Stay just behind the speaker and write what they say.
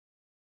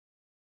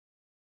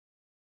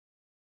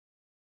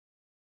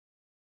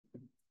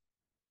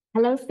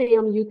Hello,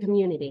 CMU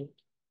community.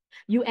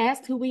 You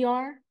asked who we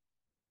are?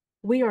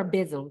 We are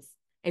BISMS,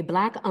 a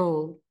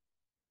Black-owned,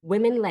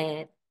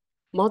 women-led,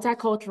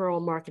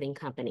 multicultural marketing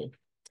company.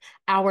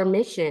 Our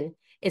mission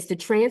is to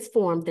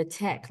transform the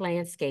tech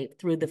landscape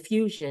through the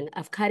fusion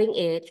of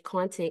cutting-edge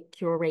content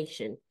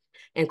curation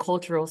and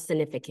cultural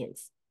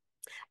significance.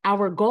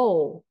 Our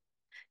goal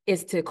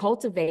is to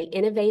cultivate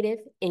innovative,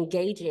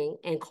 engaging,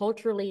 and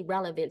culturally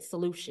relevant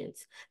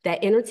solutions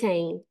that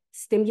entertain,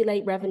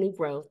 stimulate revenue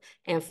growth,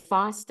 and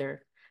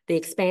foster the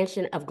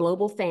expansion of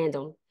global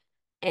fandom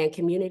and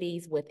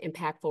communities with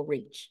impactful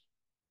reach.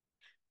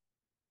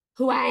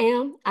 Who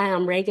I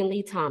am Reagan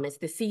Lee Thomas,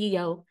 the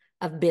CEO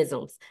of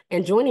BISMS,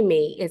 and joining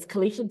me is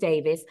Kalisha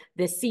Davis,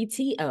 the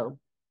CTO.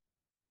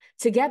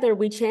 Together,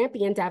 we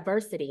champion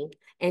diversity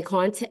and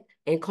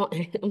and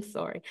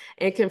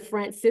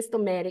confront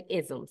systematic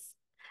isms.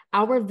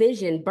 Our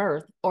vision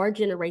birthed Our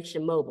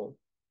Generation Mobile,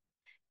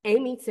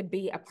 aiming to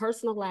be a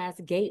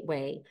personalized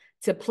gateway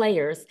to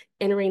players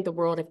entering the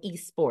world of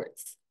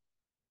esports.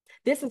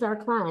 This is our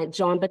client,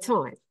 John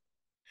Baton,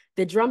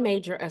 the drum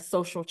major of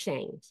social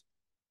change.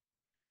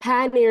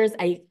 Pioneers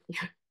a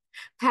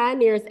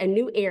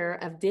new era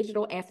of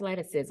digital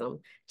athleticism,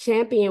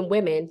 champion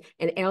women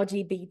and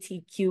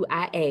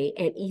LGBTQIA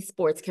and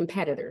esports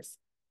competitors.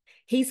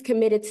 He's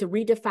committed to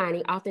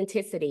redefining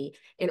authenticity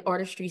in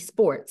artistry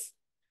sports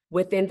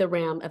within the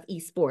realm of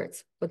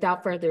esports.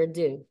 Without further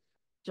ado,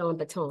 John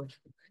Baton.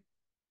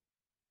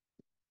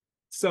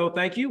 So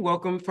thank you.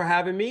 Welcome for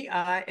having me.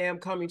 I am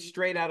coming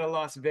straight out of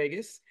Las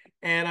Vegas,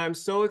 and I'm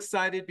so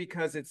excited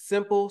because it's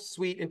simple,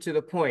 sweet, and to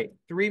the point.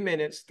 3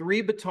 minutes,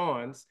 3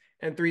 batons,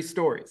 and 3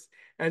 stories.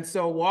 And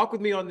so walk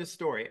with me on this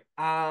story.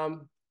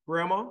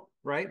 Grandma,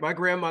 right? My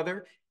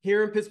grandmother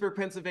here in Pittsburgh,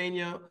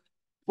 Pennsylvania,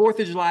 4th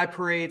of July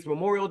parades,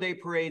 Memorial Day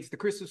parades, the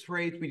Christmas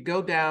parades, we'd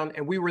go down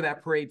and we were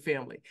that parade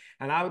family.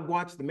 And I would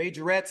watch the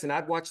majorettes and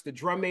I'd watch the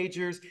drum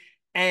majors,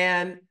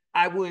 and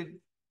I would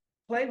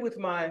play with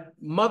my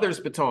mother's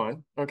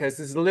baton. Okay,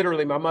 so this is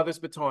literally my mother's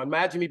baton.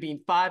 Imagine me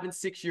being 5 and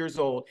 6 years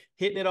old,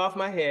 hitting it off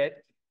my head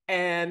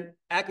and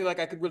acting like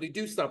I could really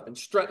do something,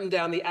 strutting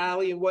down the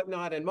alley and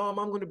whatnot. And Mom,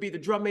 I'm going to be the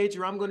drum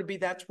major. I'm going to be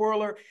that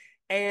twirler.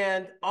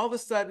 And all of a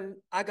sudden,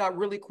 I got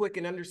really quick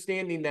in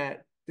understanding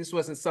that this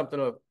wasn't something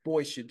a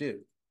boy should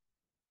do.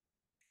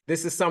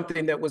 This is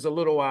something that was a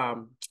little,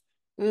 are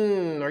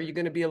you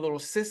going to be a little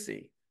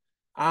sissy?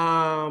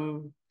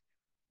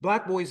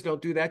 Black boys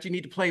don't do that. You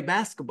need to play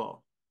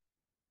basketball.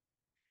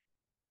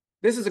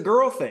 This is a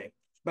girl thing,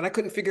 but I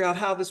couldn't figure out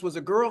how this was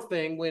a girl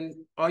thing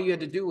when all you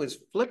had to do was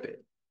flip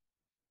it.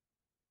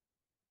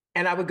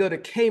 And I would go to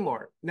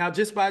Kmart. Now,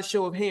 just by a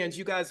show of hands,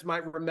 you guys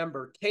might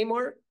remember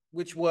Kmart,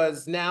 which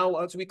was now,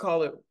 as we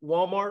call it,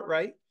 Walmart,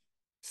 right?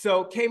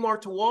 So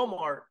Kmart to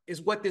Walmart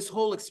is what this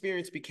whole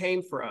experience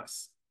became for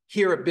us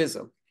here at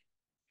BISM.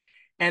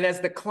 And as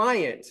the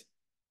client,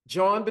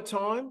 John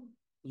Baton,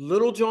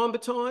 little John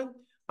Baton,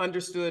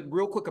 understood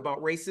real quick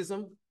about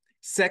racism,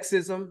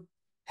 sexism,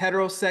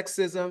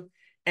 heterosexism,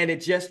 and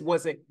it just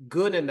wasn't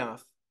good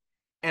enough.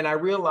 And I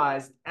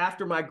realized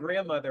after my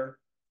grandmother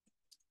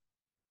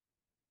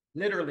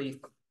literally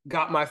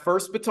got my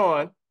first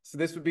baton, so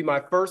this would be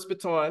my first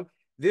baton.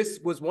 This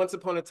was once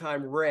upon a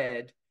time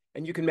red,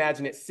 and you can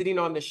imagine it sitting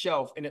on the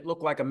shelf, and it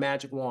looked like a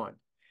magic wand.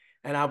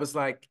 And I was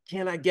like,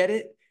 can I get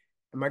it?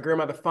 And my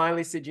grandmother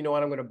finally said, you know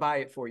what, I'm going to buy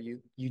it for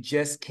you. You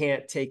just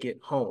can't take it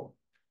home.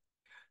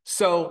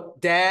 So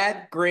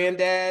dad,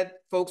 granddad,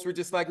 folks were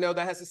just like, no,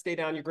 that has to stay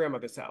down your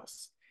grandmother's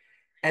house.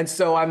 And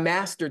so I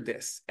mastered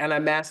this, and I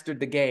mastered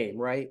the game,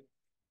 right?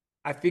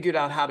 I figured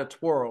out how to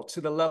twirl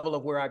to the level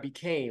of where I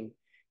became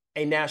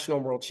a national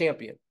world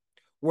champion,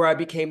 where I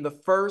became the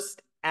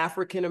first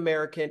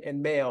African-American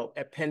and male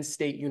at Penn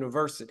State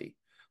University,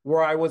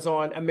 where I was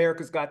on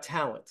America's Got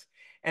Talent.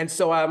 And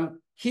so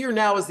I'm here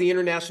now as the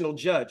international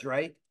judge,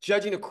 right?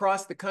 Judging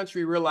across the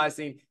country,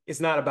 realizing it's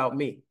not about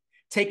me.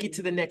 Take it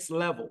to the next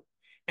level.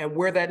 And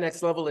where that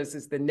next level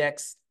is the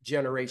next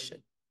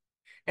generation.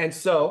 And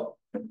so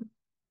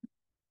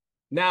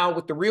now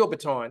with the real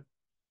baton,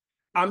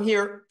 I'm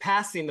here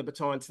passing the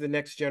baton to the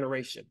next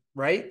generation,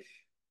 right?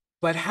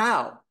 But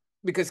how?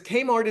 Because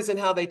Kmart isn't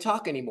how they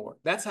talk anymore.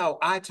 That's how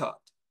I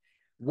talked.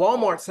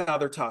 Walmart's how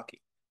they're talking.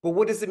 But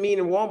what does it mean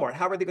in Walmart?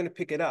 How are they going to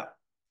pick it up?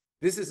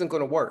 This isn't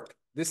going to work.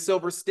 This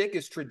silver stick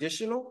is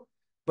traditional,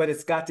 but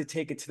it's got to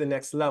take it to the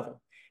next level.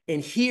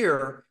 And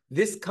here,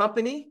 this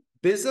company,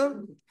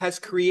 BISM, has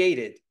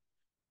created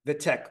the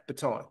tech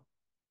baton.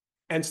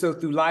 And so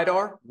through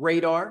LiDAR,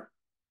 radar,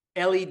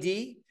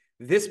 LED,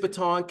 this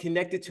baton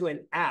connected to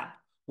an app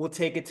will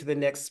take it to the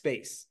next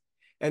space.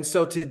 And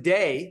so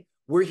today,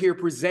 we're here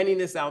presenting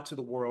this out to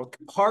the world,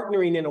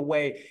 partnering in a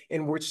way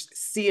in which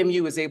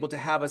CMU is able to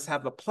have us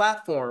have a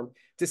platform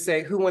to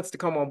say, who wants to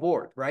come on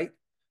board, right?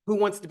 Who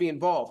wants to be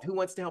involved? Who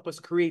wants to help us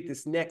create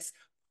this next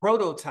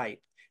prototype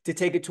to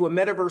take it to a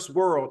metaverse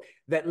world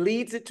that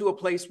leads it to a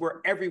place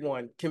where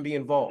everyone can be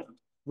involved?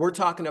 We're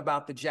talking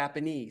about the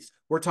Japanese.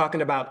 We're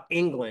talking about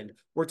England.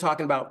 We're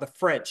talking about the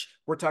French.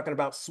 We're talking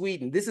about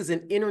Sweden. This is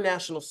an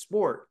international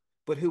sport,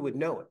 but who would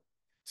know it?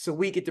 So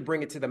we get to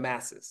bring it to the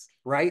masses,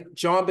 right?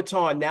 John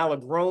Baton, now a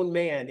grown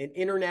man, an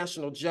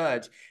international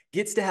judge,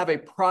 gets to have a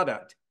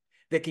product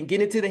that can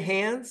get into the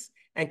hands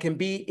and can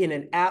be in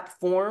an app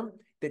form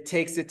that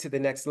takes it to the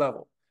next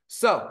level.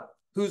 So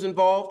who's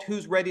involved?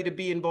 Who's ready to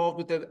be involved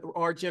with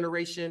our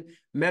generation,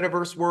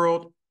 metaverse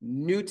world,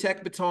 new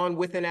tech baton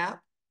with an app?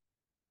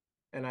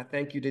 And I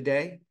thank you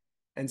today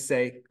and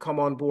say, come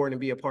on board and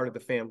be a part of the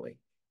family.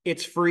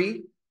 It's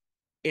free.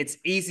 It's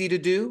easy to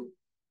do.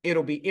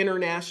 It'll be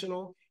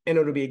international, and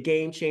it'll be a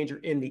game changer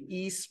in the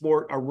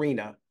eSport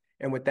arena.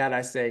 And with that,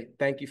 I say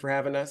thank you for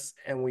having us,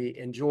 and we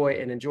enjoy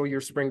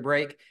your spring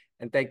break.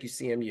 And thank you,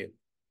 CMU.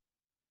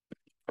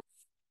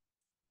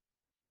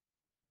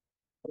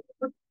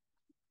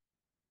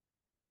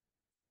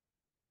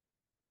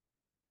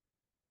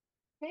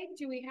 Okay,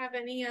 do we have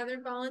any other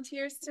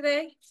volunteers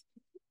today?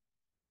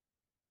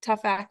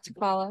 Tough act to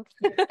follow.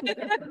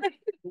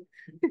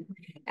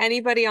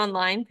 Anybody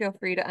online, feel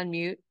free to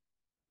unmute.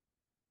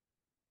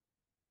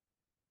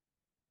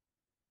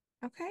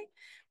 Okay,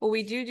 well,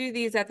 we do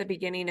these at the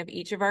beginning of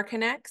each of our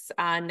connects.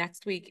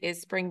 Next week is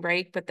spring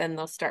break, but then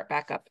they'll start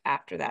back up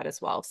after that as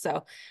well.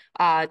 So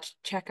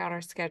check out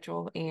our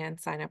schedule and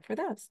sign up for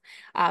those.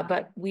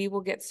 But we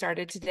will get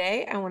started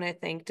today. I want to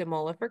thank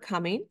Damola for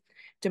coming.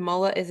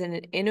 Damola is an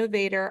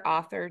innovator,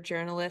 author,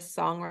 journalist,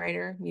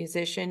 songwriter,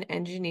 musician,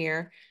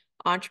 engineer,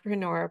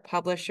 entrepreneur,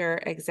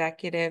 publisher,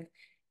 executive,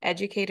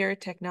 educator,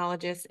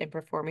 technologist, and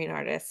performing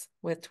artist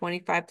with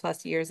 25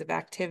 plus years of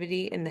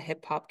activity in the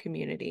hip hop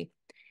community.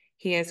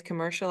 He has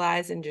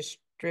commercialized and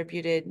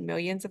distributed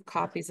millions of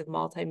copies of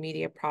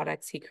multimedia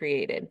products he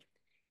created.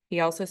 He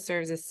also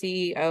serves as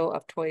CEO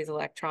of Toyz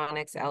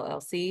Electronics,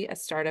 LLC, a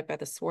startup at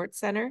the Swartz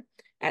Center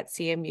at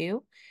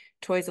CMU.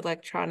 Toyz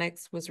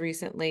Electronics was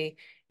recently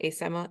a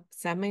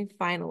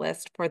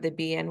semi-finalist for the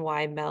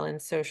BNY Mellon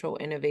Social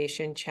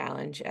Innovation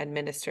Challenge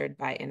administered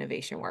by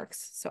Innovation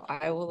Works. So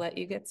I will let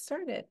you get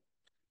started.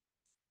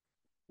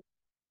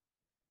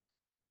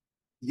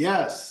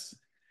 Yes.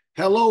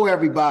 Hello,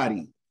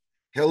 everybody.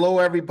 Hello,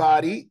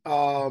 everybody.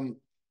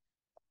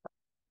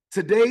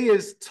 Today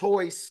is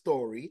Toyz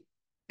Story,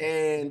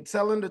 and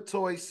telling the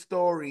Toyz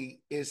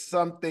story is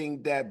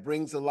something that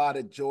brings a lot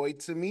of joy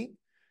to me.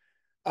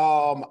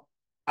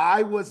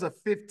 I was a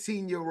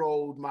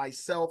 15-year-old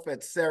myself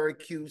at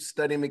Syracuse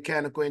studying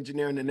mechanical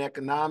engineering and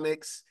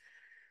economics.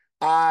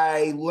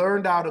 I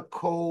learned how to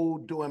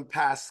code doing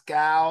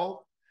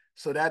Pascal.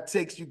 So that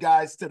takes you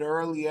guys to the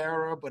early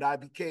era, but I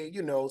became,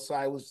 so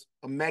I was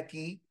a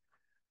mechie.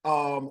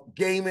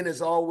 Gaming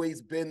has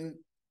always been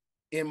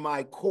in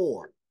my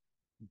core,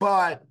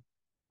 but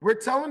we're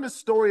telling the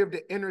story of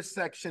the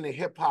intersection of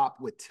hip hop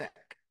with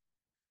tech,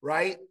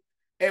 right?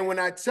 And when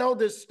I tell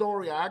this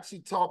story, I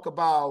actually talk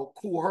about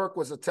Kool Herc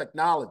was a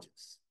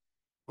technologist.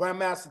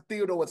 Grandmaster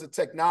Theodore was a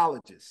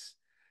technologist.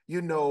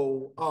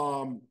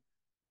 Grandmaster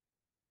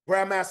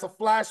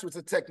Flash was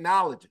a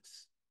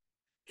technologist.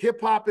 Hip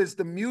hop is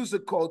the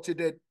music culture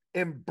that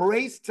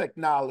embraced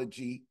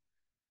technology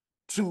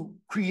to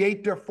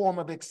create their form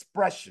of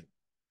expression.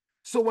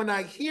 So when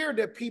I hear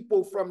that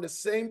people from the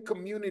same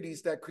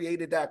communities that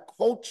created that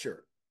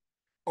culture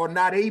are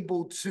not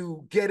able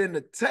to get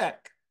into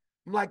tech,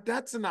 I'm like,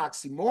 that's an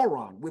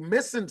oxymoron. We're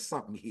missing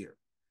something here,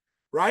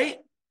 right?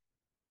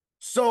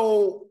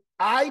 So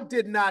I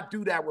did not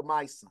do that with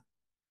my son,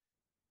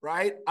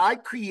 right? I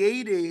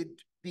created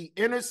the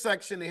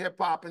intersection of hip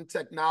hop and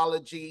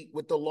technology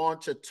with the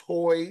launch of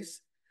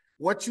Toyz.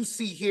 What you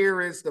see here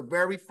is the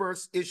very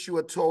first issue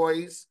of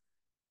Toyz.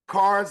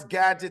 Cars,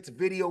 Gadgets,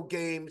 Video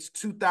Games,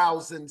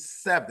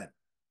 2007.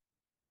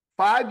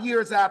 5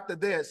 years after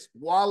this,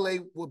 Wole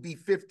will be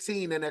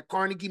 15, and at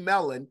Carnegie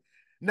Mellon,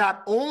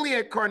 not only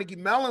at Carnegie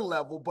Mellon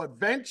level, but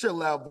venture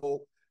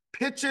level,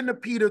 pitching the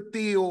Peter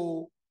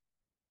Thiel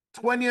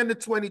 20 Under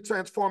 20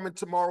 Transforming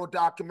Tomorrow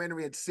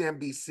documentary at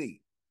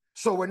CNBC.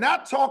 So we're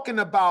not talking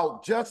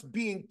about just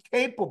being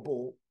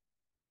capable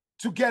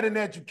to get an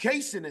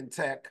education in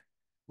tech.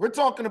 We're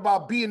talking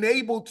about being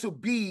able to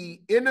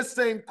be in the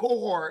same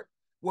cohort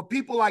with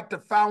people like the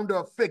founder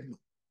of Figma.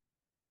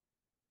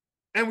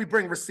 And we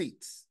bring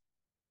receipts.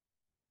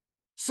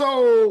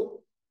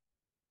 So,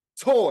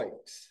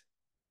 Toyz.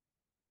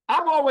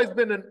 I've always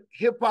been a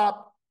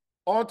hip-hop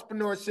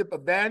entrepreneurship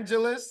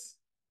evangelist.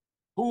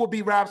 Who will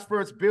be rap's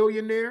first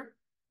billionaire?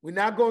 We're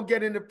not going to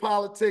get into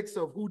politics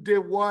of who did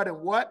what and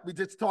what. We're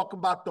just talking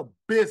about the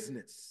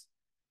business,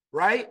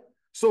 right?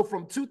 So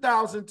from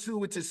 2002,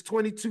 which is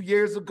 22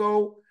 years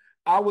ago,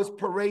 I was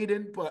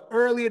parading, but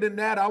earlier than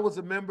that, I was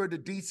a member of the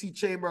DC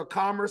Chamber of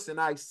Commerce, and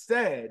I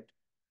said,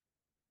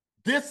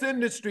 this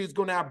industry is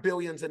going to have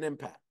billions in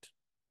impact.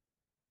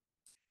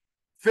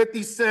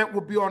 50 Cent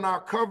will be on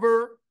our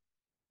cover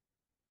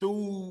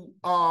through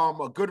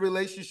a good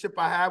relationship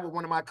I had with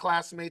one of my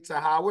classmates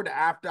at Howard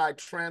after I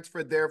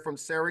transferred there from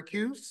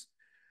Syracuse.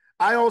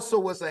 I also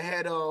was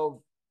ahead of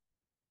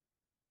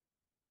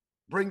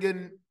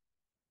bringing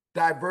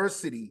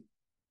diversity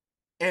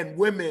and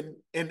women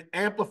and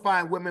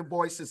amplifying women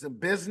voices in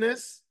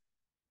business.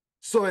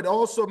 So it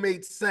also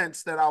made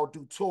sense that I would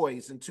do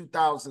Toyz in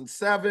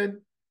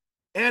 2007.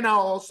 And I'll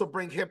also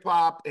bring hip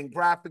hop and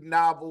graphic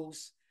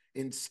novels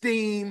in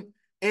STEAM.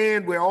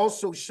 And we're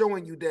also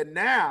showing you that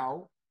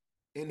now,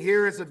 and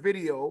here is a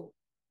video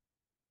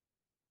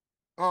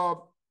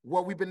of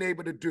what we've been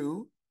able to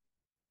do.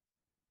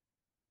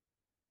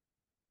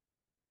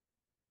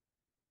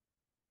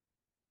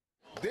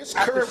 This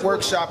current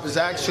workshop is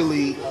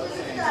actually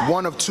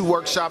one of 2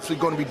 workshops we're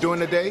going to be doing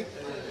today.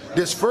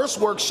 This first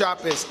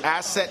workshop is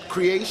asset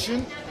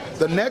creation.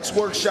 The next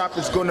workshop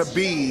is going to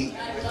be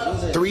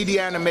 3D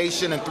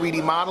animation and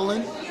 3D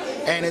modeling,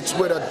 and it's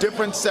with a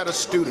different set of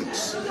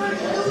students.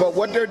 But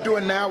what they're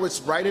doing now is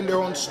writing their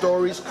own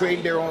stories,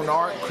 creating their own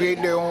art,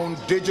 creating their own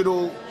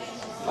digital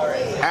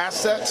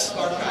assets,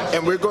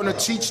 and we're going to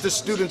teach the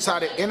students how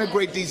to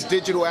integrate these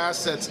digital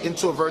assets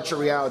into a virtual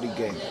reality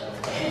game.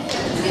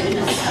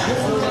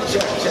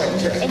 Check.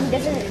 And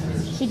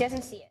he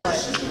doesn't see it.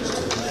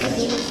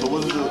 So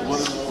what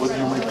did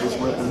you make this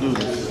weapon do?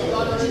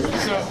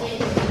 So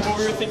what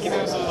we were thinking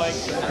was like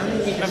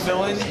a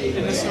villain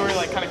in the story,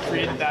 like kind of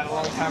created that a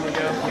long time ago.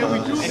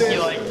 And he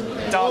like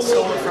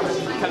stole it from him,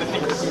 kind of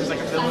thinking he was like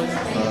a villain.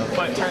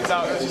 But it turns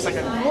out it was just like a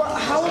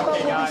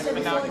okay guy,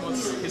 but now he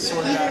wants his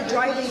sword back.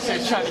 So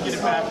he's trying to get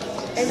it back.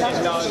 And he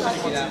wants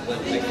it.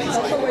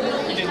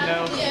 He didn't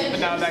know, but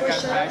now that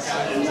guy's a bad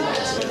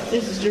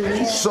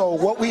guy. So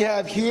what we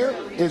have here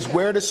is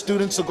where the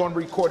students are going to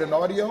record an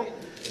audio.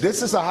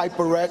 This is a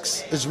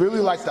HyperX. It's really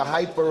like the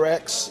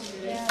HyperX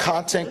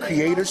content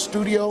creator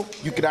studio.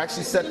 You could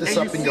actually set this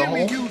up in your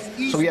home.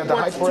 So we have the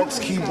HyperX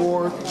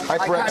keyboard,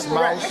 HyperX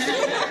mouse,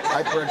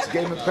 HyperX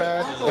gaming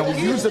pad, and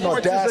we use an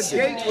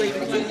Audacity.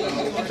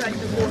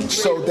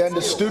 So then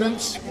the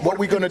students, what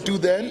we're going to do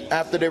then,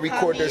 after they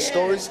record their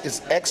stories,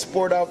 is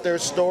export out their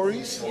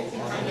stories,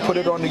 put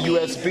it on the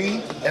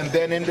USB, and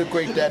then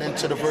integrate that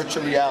into the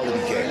virtual reality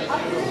game,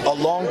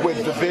 along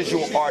with the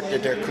visual art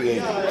that they're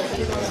creating.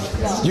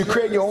 You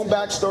create your own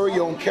backstory,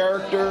 your own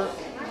character,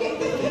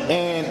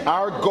 and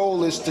our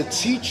goal is to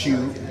teach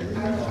you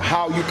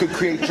how you could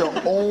create your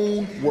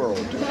own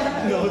world.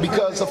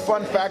 Because a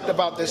fun fact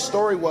about this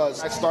story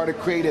was I started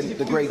creating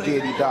The Great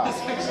Deity Die.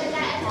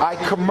 I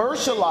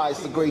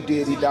commercialized The Great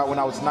Deity Die when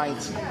I was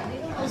 19.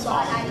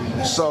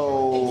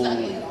 So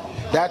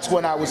that's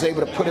when I was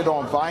able to put it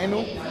on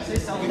vinyl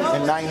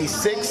in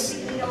 '96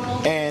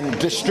 and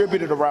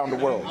distribute it around the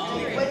world.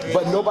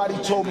 But nobody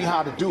told me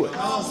how to do it.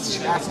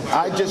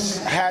 I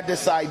just had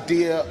this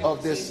idea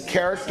of this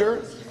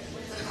character,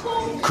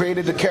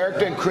 created the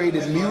character and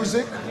created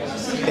music,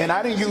 and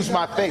I didn't use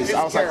my face.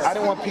 I was like, I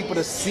didn't want people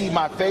to see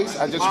my face.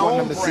 I just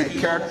wanted them to see the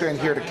character and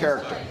hear the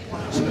character.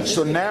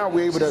 So now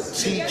we're able to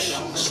teach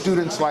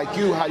students like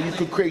you how you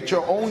could create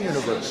your own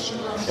universe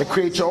and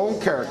create your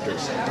own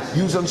characters.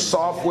 Using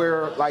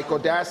software like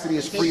Audacity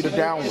is free to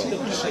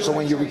download. So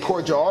when you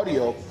record your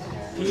audio,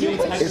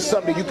 it's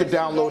something you could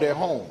download at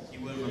home.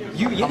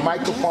 A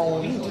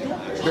microphone,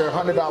 there are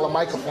 $100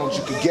 microphones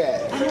you could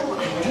get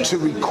to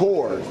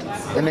record,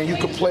 and then you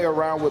could play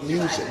around with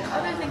music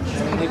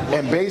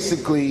and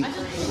basically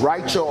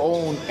write your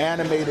own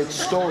animated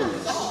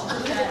stories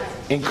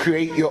and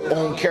create your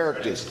own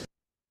characters.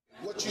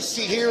 What you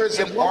see here is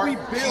an art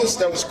piece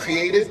that was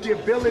created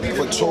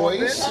for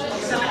Toyz,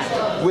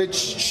 which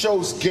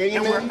shows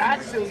gaming,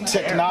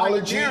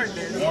 technology,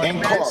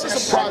 and cars. This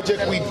is a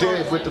project we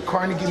did with the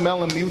Carnegie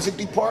Mellon Music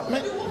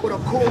Department.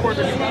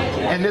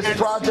 And this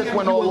project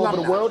went all over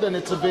the world, and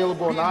it's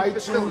available on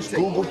iTunes,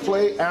 Google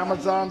Play,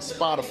 Amazon,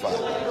 Spotify.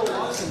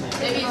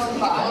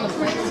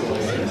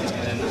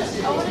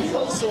 We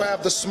also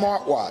have the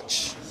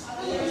smartwatch.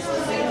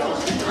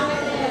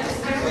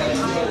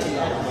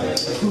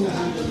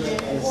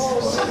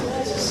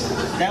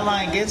 That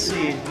line gets to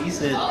you. He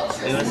said,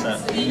 hey, what's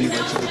up?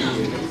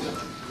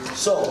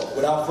 So,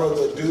 without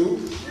further ado,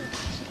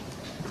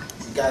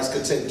 you guys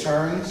could take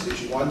turns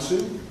if you want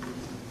to.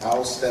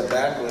 I'll step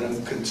back, let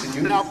them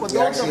continue. Now, for we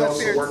those actually of us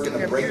also here work in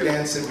a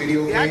breakdancing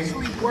video game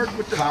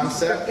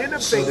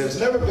concept. So there's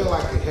never been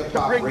like a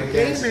hip-hop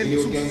breakdance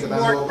video game that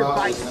I know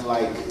about. It's been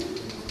like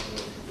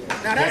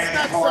Now that's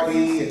not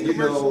party, and you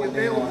know, you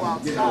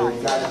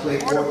guys play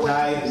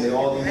Fortnite and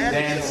all these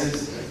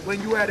dances.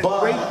 When you had a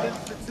great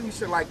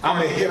institution like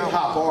I'm a hip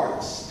hop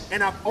artist.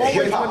 And I've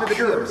always wanted to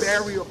be a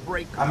barrier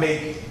breaker. I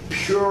make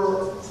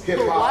pure hip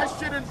hop. So why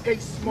shouldn't a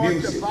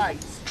smart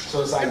device?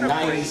 So it's like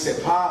 90s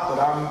hip hop, but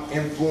I'm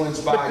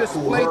influenced by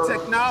Cool Herc,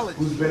 technology,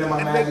 who's been in my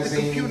and magazine, make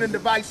the computing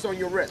device on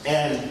your wrist.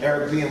 And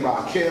Eric B. and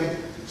Rakim.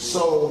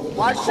 So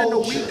why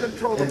shouldn't we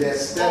control the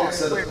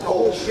aesthetics of the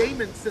whole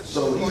gaming system?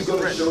 So he's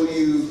going to show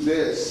you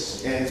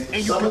this, and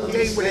you some can of game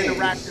these with things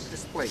interactive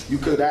display. You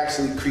could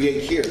actually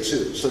create here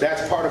too. So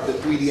that's part of the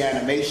 3D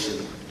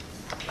animation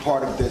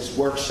part of this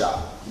workshop,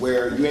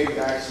 where you can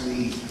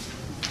actually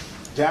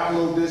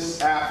download this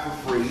app for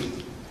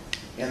free,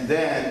 and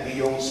then in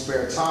your own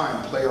spare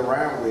time play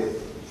around with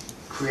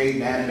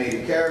creating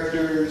animated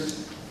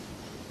characters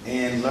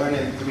and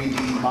learning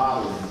 3D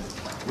modeling,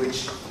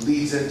 which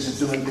leads into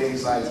doing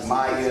things like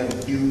Maya,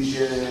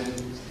 Fusion,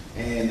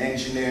 and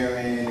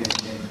engineering,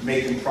 and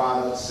making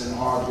products and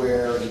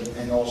hardware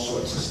and all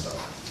sorts of stuff.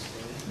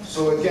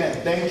 So again,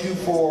 thank you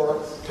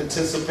for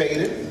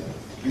participating.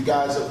 You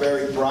guys are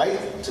very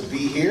bright to be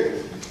here.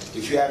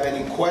 If you have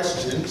any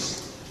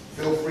questions,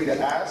 feel free to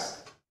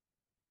ask.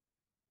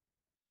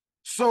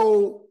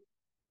 So,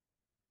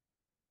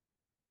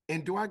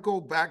 and do I go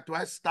back? Do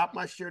I stop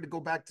my share to go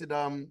back to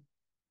the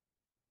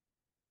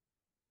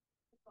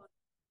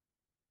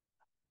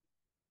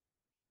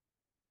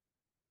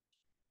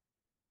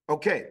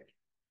Okay.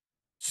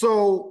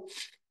 So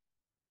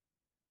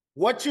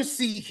what you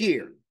see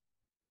here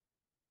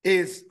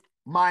is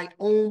my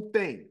own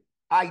thing.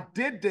 I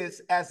did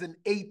this as an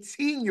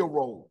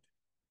 18-year-old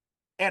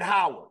at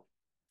Howard.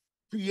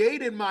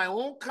 Created my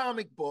own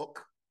comic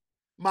book,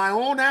 my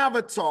own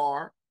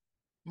avatar,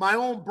 my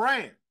own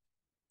brand.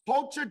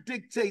 Culture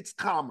dictates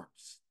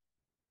commerce.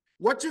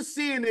 What you're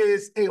seeing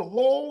is a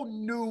whole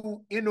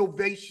new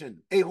innovation,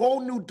 a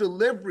whole new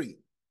delivery.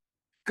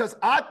 Because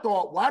I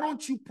thought, why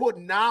don't you put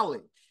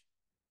knowledge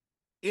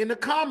in the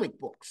comic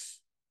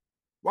books?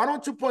 Why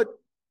don't you put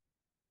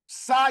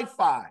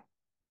sci-fi?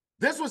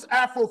 This was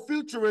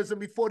Afrofuturism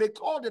before they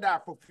called it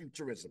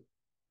Afrofuturism.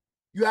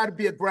 You had to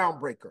be a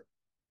groundbreaker.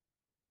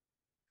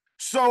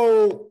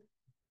 So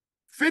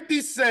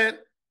 50 Cent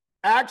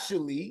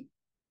actually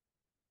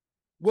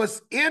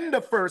was in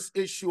the first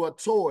issue of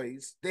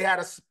Toyz. They had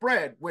a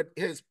spread with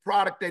his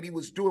product that he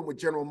was doing with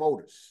General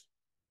Motors.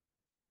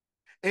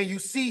 And you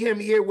see him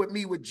here with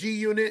me with G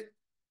Unit.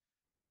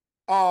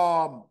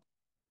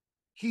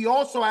 He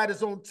also had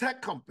his own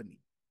tech company,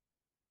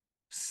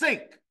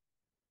 Sync.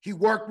 He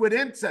worked with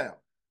Intel.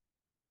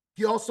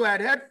 He also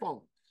had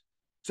headphones.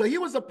 So he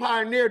was a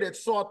pioneer that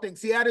saw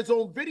things. He had his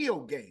own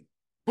video game,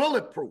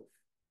 Bulletproof.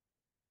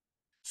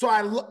 So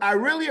I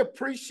really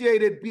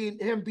appreciated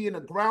him being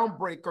a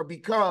groundbreaker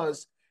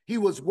because he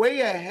was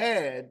way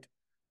ahead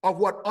of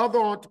what other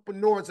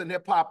entrepreneurs in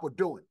hip hop were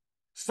doing.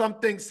 Some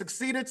things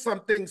succeeded,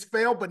 some things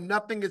failed, but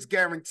nothing is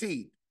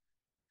guaranteed.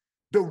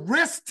 The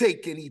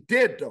risk-taking he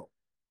did, though,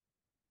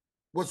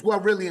 was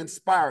what really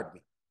inspired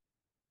me.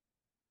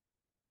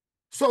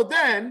 So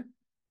then,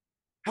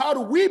 how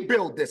do we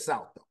build this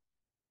out, though?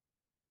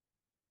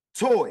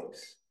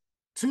 Toyz,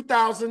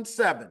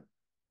 2007.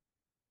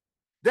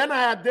 Then I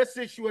had this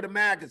issue of the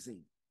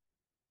magazine,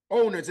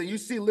 Owners, and you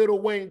see Lil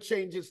Wayne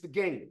changes the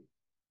game.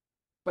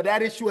 But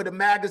that issue of the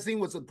magazine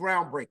was a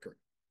groundbreaker.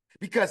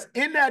 Because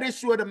in that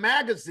issue of the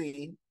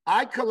magazine,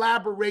 I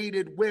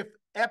collaborated with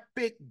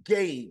Epic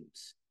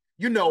Games,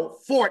 you know,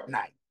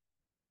 Fortnite.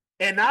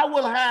 And I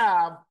will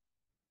have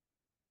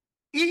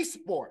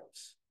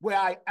Esports, where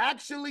I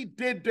actually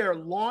did their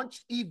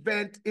launch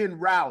event in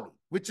Raleigh,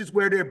 which is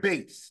where they're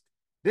based.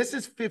 This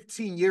is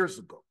 15 years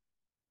ago,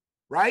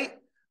 right?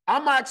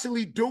 I'm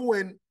actually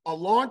doing a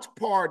launch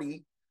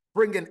party,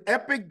 bringing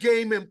Epic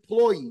Game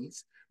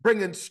employees,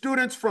 bringing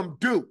students from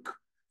Duke,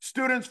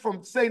 students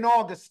from St.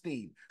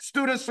 Augustine,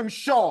 students from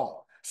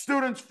Shaw,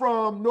 students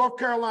from North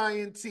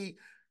Carolina A&T,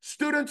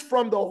 students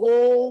from the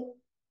whole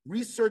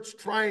Research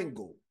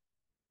Triangle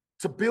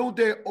to build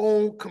their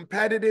own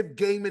competitive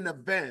gaming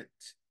event,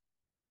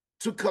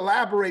 to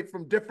collaborate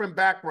from different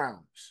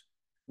backgrounds.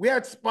 We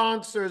had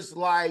sponsors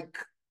like,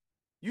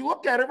 you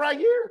look at it right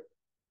here,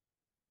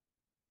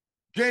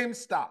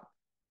 GameStop,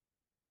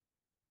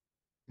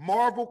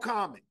 Marvel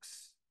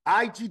Comics,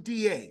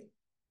 IGDA,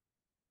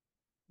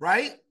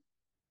 right?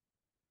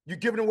 You're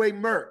giving away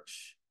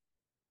merch.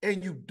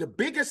 And the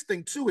biggest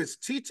thing too is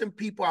teaching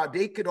people how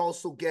they could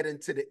also get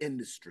into the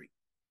industry.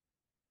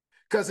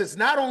 Because it's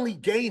not only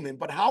gaming,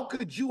 but how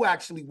could you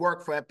actually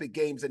work for Epic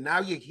Games? And now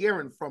you're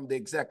hearing from the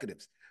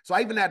executives. So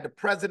I even had the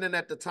president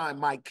at the time,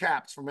 Mike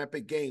Capps from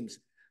Epic Games,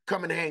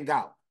 come and hang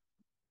out.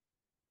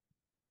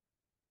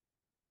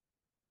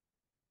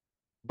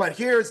 But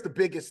here's the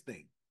biggest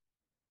thing.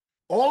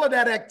 All of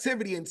that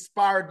activity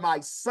inspired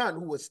my son,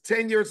 who was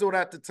 10 years old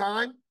at the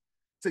time,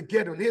 to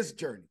get on his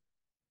journey.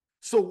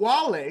 So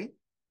Wole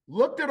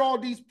looked at all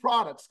these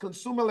products,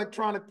 consumer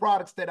electronic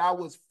products that I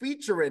was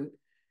featuring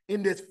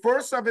in this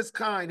first of its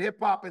kind hip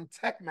hop and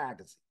tech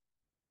magazine.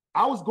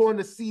 I was going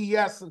to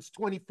CES since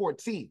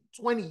 2014,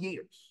 20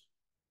 years.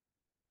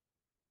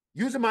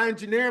 Using my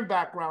engineering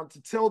background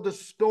to tell the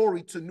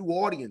story to new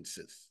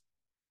audiences.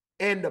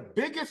 And the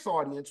biggest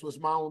audience was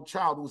my own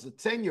child, who was a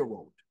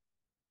 10-year-old.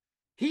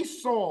 He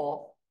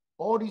saw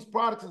all these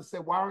products and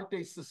said, why aren't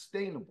they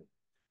sustainable?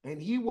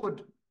 And he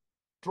would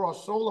draw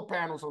solar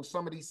panels on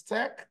some of these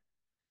tech,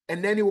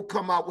 and then he would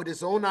come out with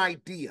his own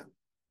idea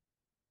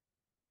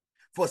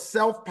for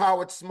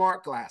self-powered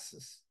smart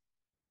glasses.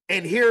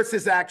 And here's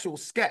his actual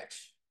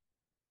sketch.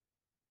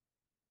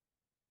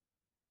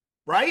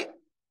 Right?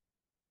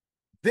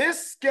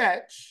 This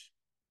sketch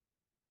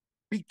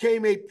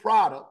became a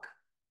product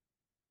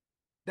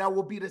that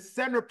will be the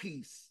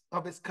centerpiece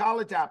of his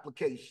college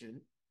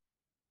application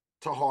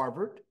to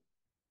Harvard,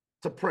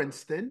 to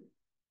Princeton,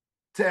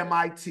 to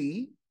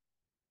MIT,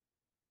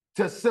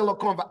 to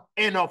Silicon Valley,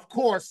 and of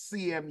course,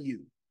 CMU.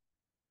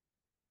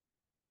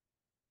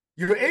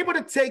 You're able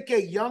to take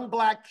a young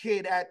Black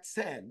kid at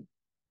 10,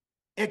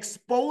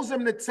 expose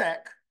him to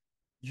tech,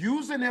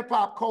 using hip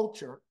hop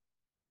culture,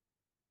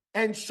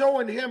 and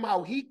showing him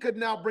how he could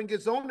now bring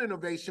his own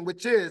innovation,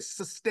 which is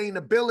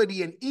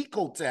sustainability and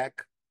ecotech,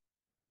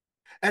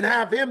 and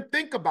have him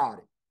think about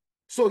it.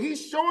 So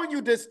he's showing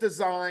you this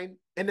design,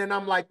 and then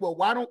I'm like, well,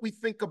 why don't we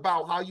think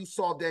about how you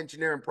solve the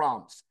engineering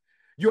problems?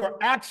 You're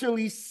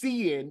actually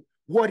seeing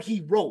what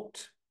he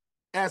wrote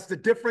as the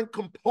different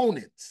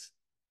components.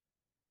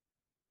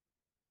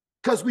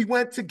 Because we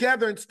went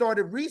together and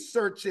started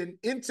researching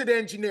into the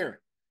engineering.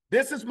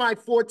 This is my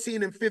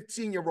 14 and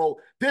 15-year-old.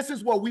 This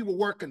is what we were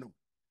working on.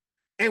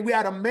 And we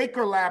had a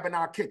maker lab in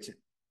our kitchen.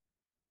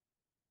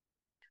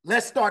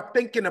 Let's start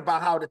thinking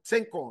about how to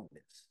think on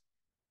this.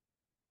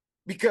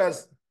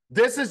 Because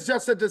this is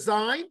just a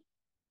design.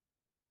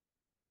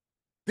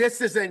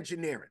 This is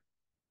engineering.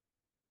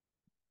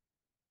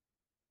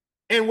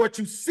 And what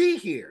you see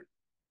here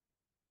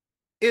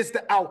is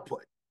the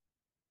output.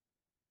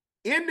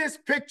 In this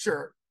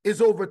picture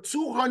is over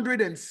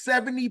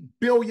 $270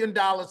 billion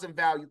in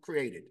value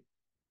created,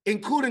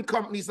 including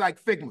companies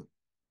like Figma,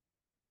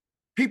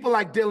 people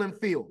like Dylan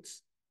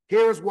Fields.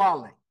 Here's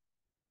Wole.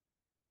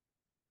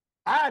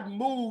 I had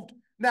moved.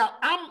 Now,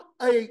 I'm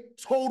a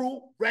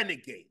total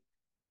renegade.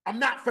 I'm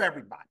not for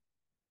everybody.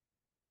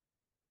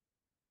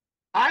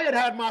 I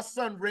had my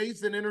son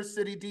raised in inner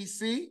city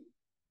DC,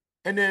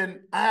 and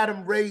then I had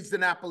him raised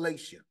in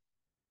Appalachia.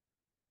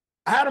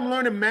 I had him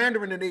learning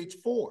Mandarin at age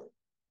 4.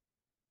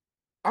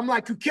 I'm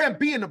like, you can't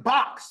be in a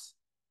box.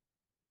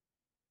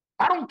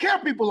 I don't care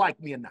if people like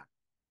me or not.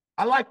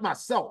 I like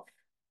myself.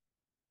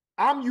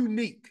 I'm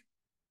unique.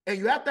 And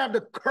you have to have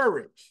the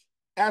courage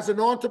as an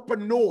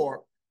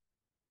entrepreneur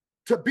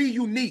to be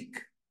unique,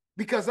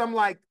 because I'm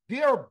like,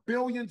 there are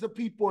billions of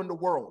people in the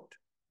world.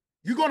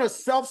 You're going to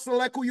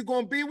self-select who you're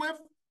going to be with?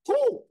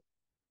 Cool.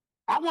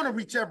 I want to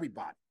reach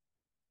everybody.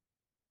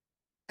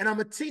 And I'm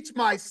going to teach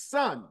my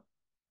son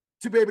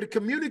to be able to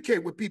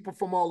communicate with people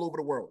from all over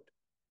the world,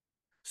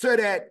 so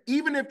that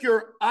even if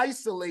you're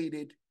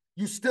isolated,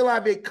 you still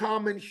have a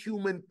common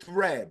human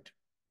thread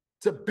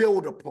to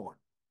build upon.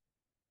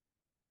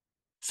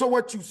 So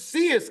what you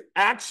see is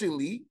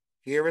actually,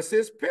 here is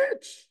his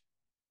pitch.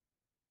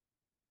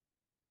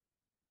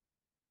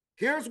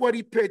 Here's what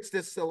he pitched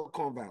at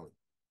Silicon Valley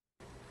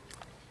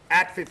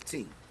at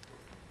 15.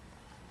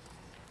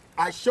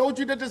 I showed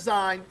you the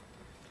design.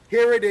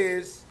 Here it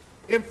is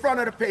in front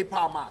of the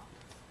PayPal model.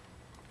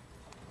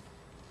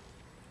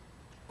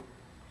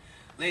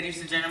 Ladies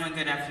and gentlemen,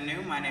 good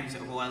afternoon. My name is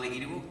Wole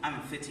Idowu. I'm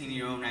a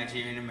 15-year-old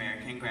Nigerian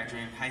American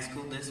graduating high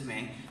school this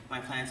May.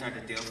 My plans are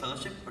the Thiel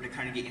Fellowship or the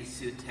Carnegie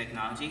Institute of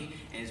Technology,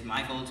 and it's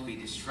my goal to be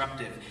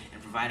disruptive in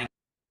providing.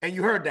 And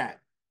you heard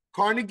that.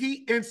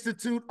 Carnegie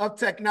Institute of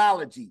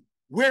Technology.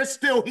 We're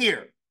still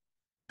here.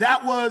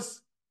 That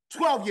was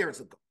 12 years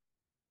ago.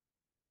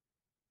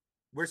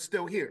 We're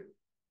still here.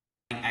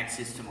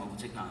 Access to mobile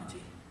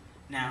technology.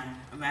 Now,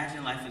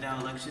 imagine life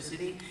without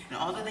electricity and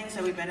all the things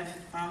that we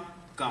benefit from,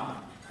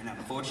 gone. And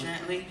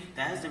unfortunately,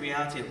 that is the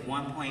reality of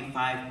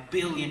 1.5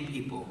 billion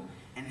people.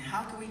 And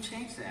how can we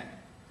change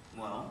that?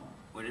 Well,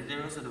 what if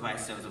there was a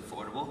device that was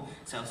affordable,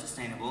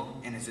 self-sustainable,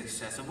 and as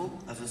accessible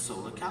as a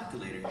solar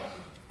calculator?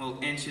 Well,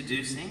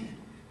 introducing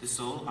the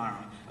Soul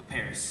Arm, a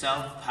pair of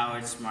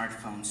self-powered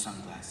smartphone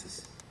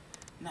sunglasses.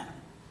 Now,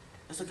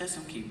 let's look at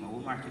some key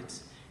mobile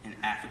markets. In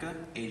Africa,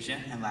 Asia,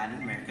 and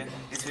Latin America,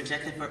 it's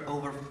projected for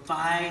over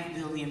 5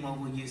 billion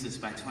mobile users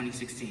by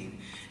 2016.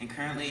 And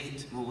currently,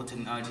 mobile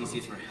technology is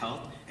used for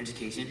health,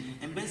 education,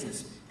 and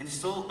business. And the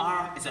Soul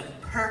Arm is a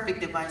perfect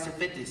device to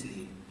fit this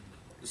need.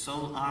 The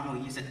Soul Arm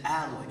will use an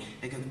alloy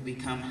that can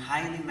become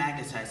highly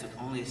magnetized with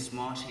only a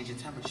small change in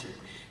temperature.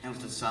 And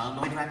with a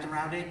solenoid wrapped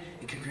around it,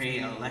 it can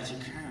create an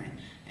electric current.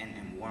 And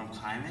in warm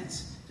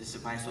climates, this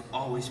device will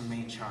always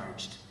remain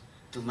charged.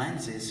 The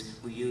lenses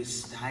will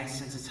use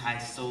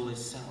high-sensitized solar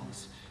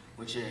cells,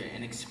 which are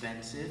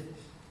inexpensive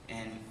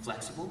and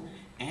flexible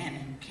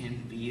and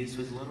can be used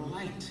with little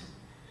light.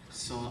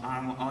 Solar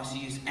Arm will also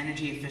use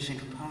energy-efficient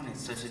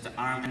components such as the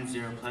ARM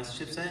M0 Plus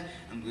chipset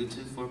and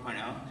Bluetooth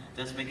 4.0,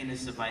 thus making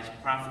this device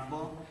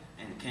profitable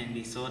and can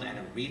be sold at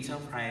a retail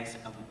price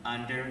of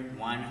under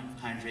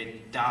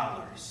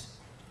 $100.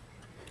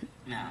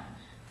 Now,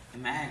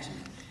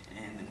 imagine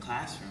in the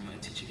classroom, a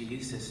teacher could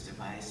use this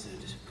device to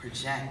just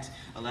project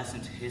a lesson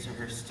to his or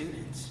her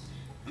students.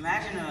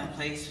 Imagine a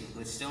place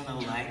with still no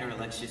light or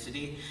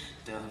electricity.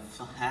 The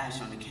flash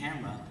on the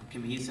camera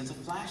can be used as a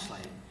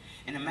flashlight.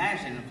 And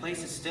imagine a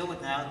place that's still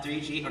without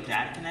 3G or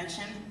data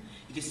connection.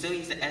 You can still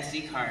use the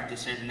SD card to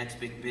share the next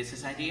big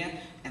business idea,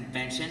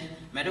 invention,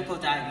 medical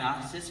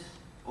diagnosis,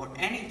 or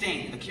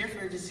anything, a cure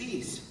for a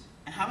disease.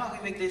 And how about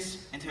we make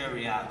this into a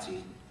reality?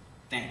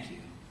 Thank you.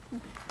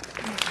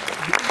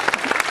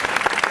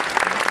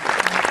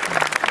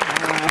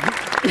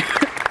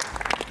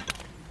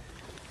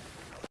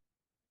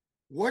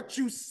 What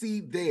you see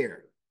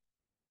there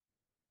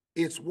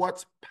is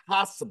what's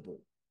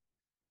possible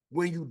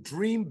when you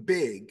dream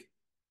big.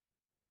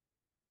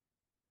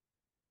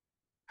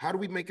 How do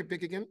we make it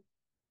big again?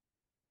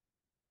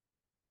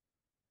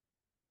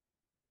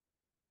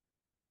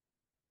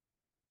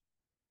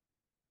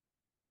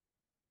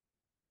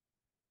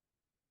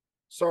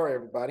 Sorry,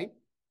 everybody.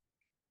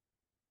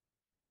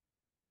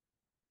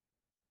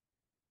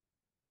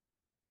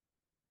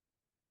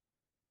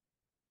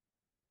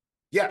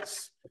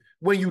 Yes,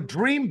 when you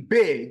dream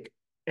big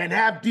and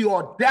have the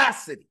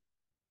audacity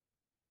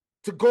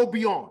to go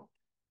beyond,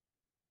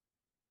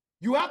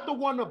 you have to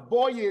want to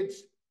voyage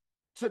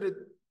to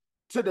the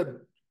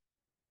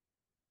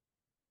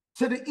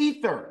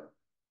ether.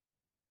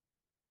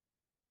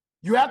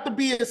 You have to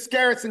be as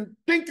scarce and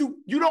think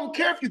you don't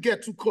care if you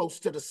get too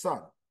close to the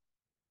sun.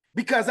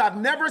 Because I've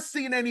never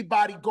seen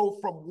anybody go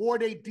from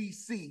Ward A,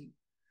 DC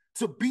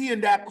to be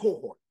in that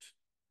cohort.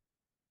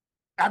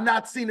 I've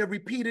not seen it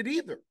repeated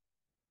either.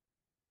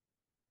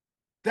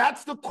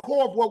 That's the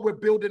core of what we're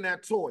building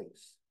at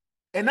Toyz.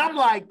 And I'm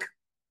like,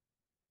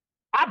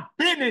 I've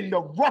been in the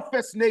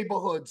roughest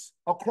neighborhoods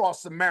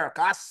across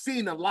America. I've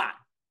seen a lot.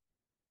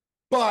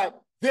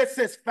 But this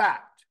is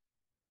fact.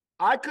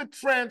 I could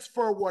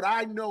transfer what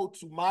I know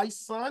to my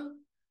son.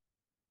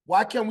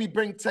 Why can't we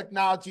bring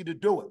technology to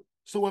do it?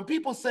 So when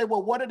people say,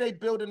 well, what are they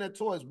building at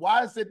Toyz?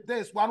 Why is it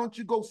this? Why don't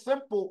you go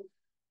simple?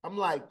 I'm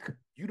like,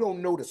 you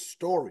don't know the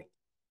story.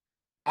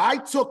 I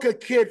took a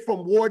kid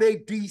from Ward A,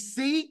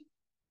 DC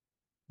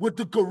with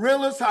the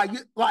gorillas,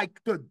 like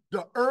the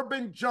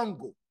urban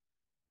jungle,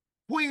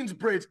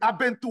 Queensbridge. I've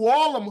been through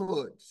all them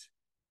hoods.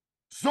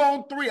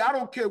 Zone 3, I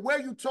don't care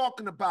where you're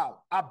talking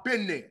about. I've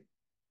been there.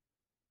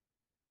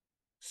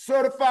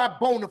 Certified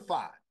bona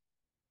fide.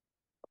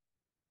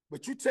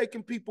 But you're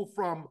taking people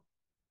from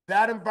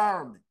that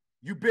environment.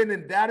 You've been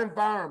in that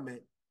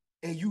environment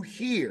and you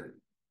here,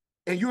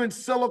 and you're in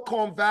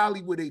Silicon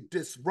Valley with a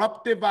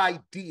disruptive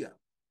idea.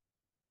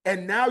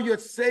 And now you're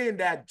saying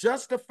that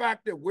just the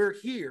fact that we're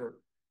here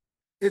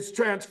is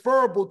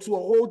transferable to a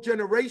whole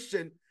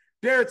generation.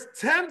 There's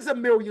tens of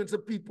millions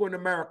of people in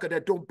America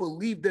that don't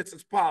believe this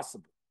is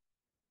possible.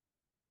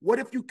 What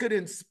if you could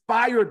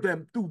inspire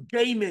them through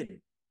gaming?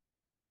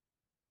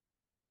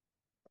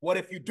 What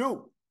if you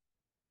do?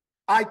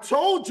 I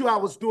told you I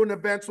was doing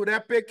events with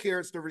Epic.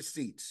 Here's the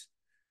receipts.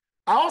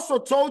 I also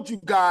told you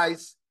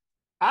guys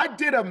I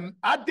did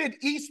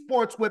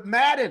esports with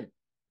Madden.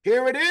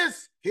 Here it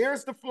is.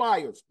 Here's the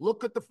flyers.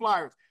 Look at the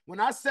flyers. When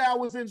I say I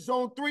was in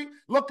zone 3,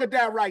 look at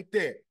that right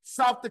there.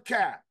 South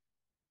DeKalb.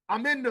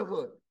 I'm in the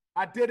hood.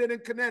 I did it in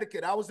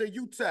Connecticut. I was at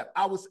UTEP.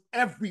 I was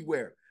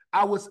everywhere.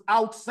 I was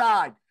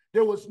outside.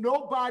 There was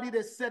nobody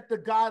that set the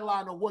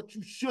guideline on what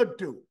you should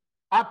do.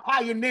 I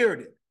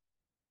pioneered it.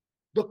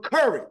 The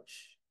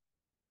courage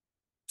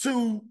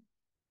to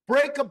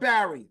break a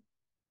barrier.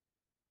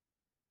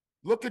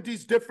 Look at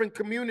these different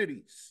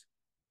communities.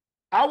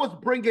 I was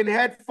bringing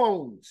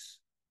headphones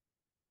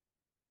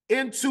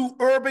into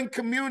urban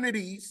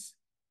communities,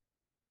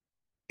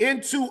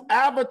 into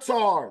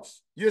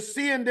avatars. You're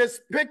seeing this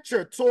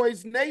picture,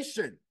 Toyz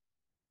Nation.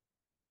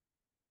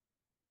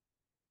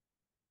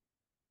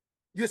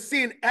 You're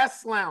seeing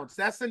S Lounge,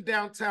 that's in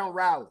downtown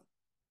Raleigh.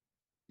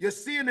 You're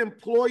seeing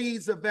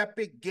employees of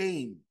Epic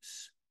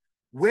Games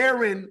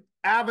wearing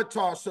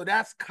avatars, so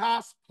that's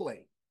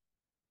cosplay.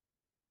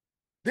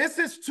 This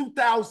is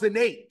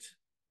 2008.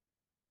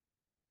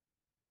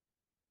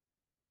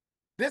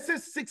 This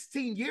is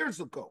 16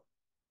 years ago.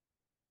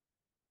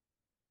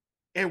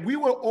 And we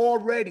were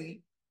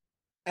already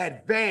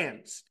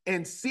advanced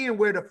and seeing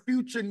where the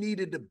future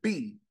needed to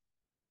be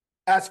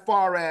as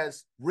far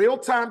as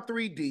real-time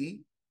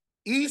 3D,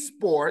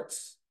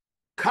 esports,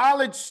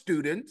 college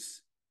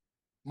students,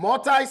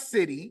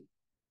 multi-city,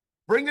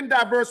 bringing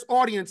diverse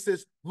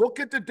audiences. Look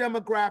at the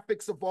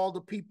demographics of all the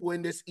people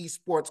in this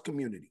esports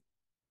community.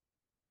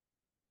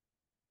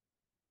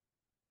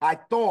 I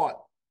thought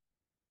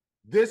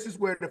this is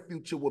where the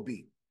future will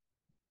be.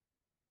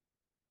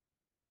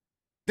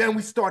 Then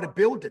we started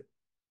building.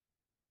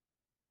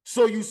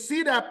 So you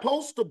see that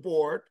poster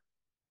board,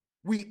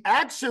 we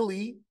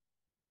actually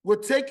were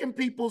taking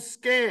people's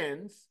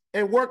scans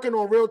and working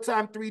on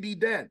real-time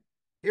 3D then.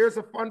 Here's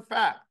a fun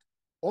fact.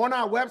 On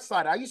our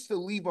website, I used to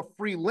leave a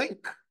free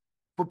link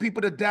for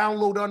people to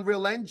download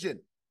Unreal Engine.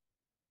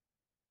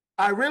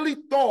 I really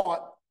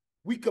thought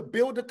we could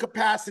build a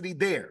capacity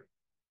there.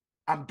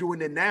 I'm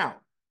doing it now.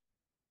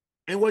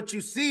 And what you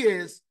see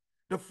is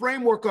the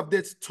framework of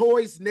this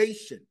Toyz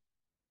Nation.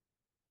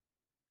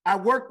 I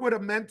worked with a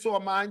mentor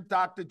of mine,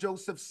 Dr.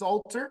 Joseph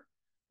Salter,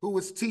 who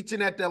was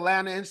teaching at the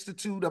Atlanta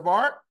Institute of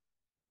Art.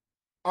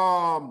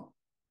 And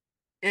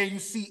you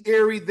see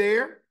Erie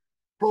there,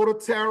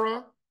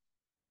 Prototerra,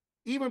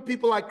 even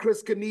people like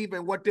Chris Knieve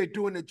and what they're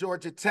doing at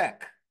Georgia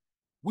Tech.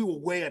 We were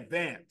way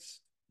advanced.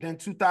 Then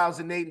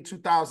 2008 and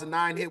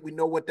 2009 hit, we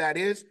know what that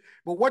is.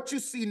 But what you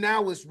see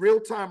now is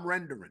real-time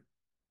rendering.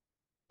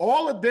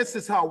 All of this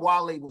is how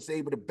Wole was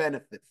able to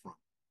benefit from.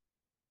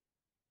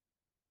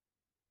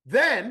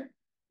 Then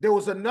there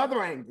was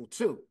another angle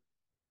too.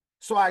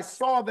 So I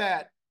saw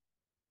that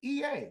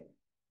EA,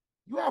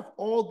 you have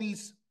all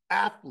these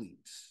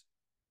athletes.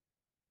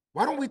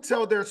 Why don't we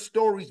tell their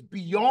stories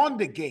beyond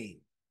the game?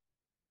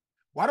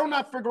 Why don't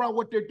I figure out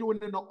what they're doing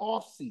in the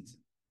off season?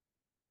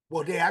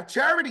 Well, they have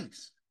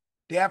charities.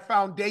 They have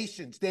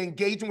foundations. They're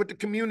engaging with the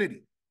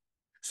community.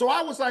 So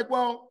I was like,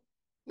 well,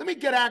 Let me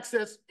get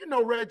access. You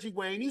know Reggie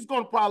Wayne, he's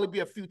going to probably be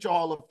a future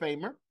Hall of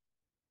Famer.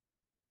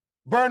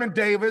 Vernon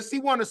Davis, he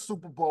won a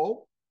Super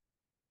Bowl.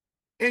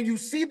 And you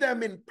see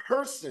them in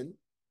person,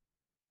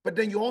 but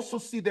then you also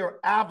see their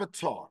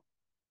avatar.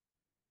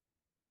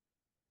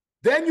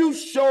 Then you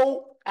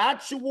show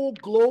actual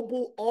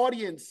global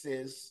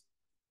audiences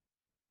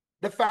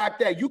the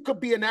fact that you could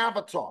be an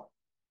avatar.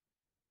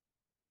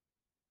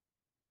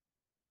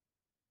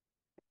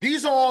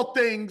 These are all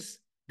things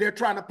they're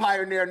trying to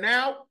pioneer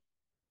now.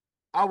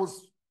 I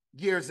was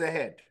years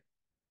ahead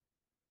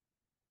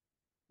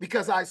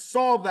because I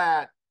saw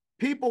that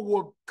people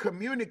will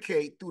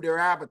communicate through their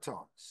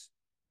avatars.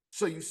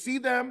 So you see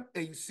them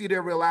and you see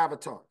their real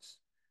avatars.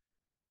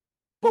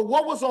 But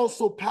what was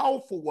also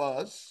powerful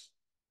was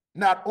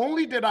not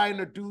only did I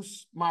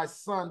introduce my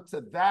son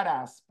to that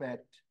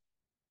aspect,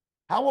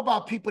 how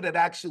about people that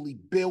actually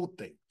build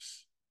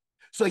things?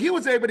 So he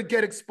was able to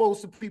get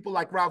exposed to people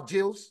like Ralph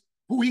Gilles,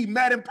 who he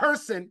met in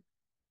person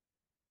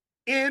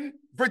in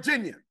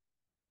Virginia.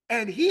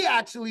 And he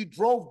actually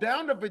drove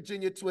down to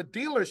Virginia to a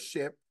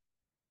dealership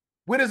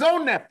with his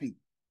own nephew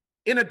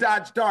in a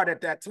Dodge Dart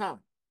at that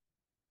time.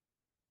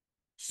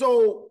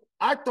 So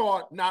I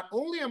thought, not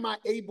only am I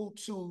able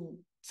to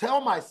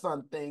tell my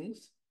son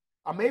things,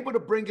 I'm able to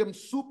bring him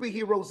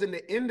superheroes in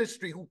the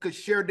industry who could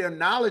share their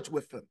knowledge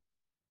with him.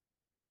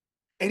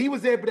 And he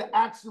was able to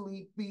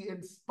actually be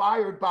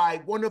inspired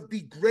by one of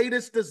the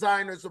greatest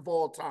designers of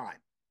all time,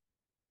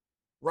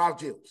 Ralph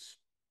Gilles.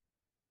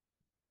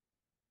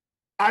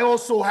 I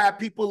also have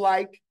people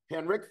like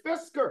Henrik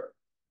Fisker.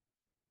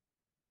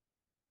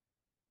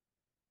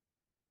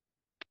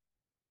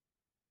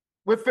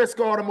 With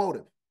Fisker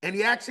Automotive. And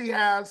he actually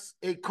has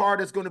a car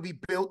that's going to be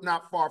built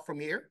not far from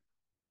here.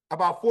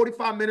 About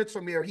 45 minutes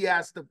from here, he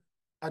has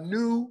a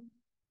new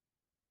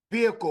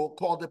vehicle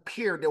called the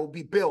Pier that will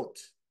be built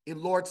in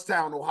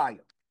Lordstown, Ohio.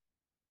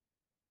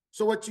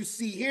 So what you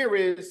see here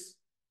is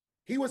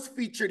he was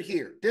featured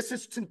here. This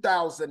is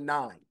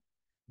 2009.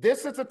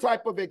 This is the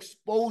type of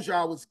exposure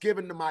I was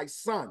given to my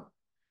son.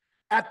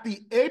 At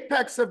the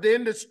apex of the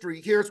industry,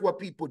 here's what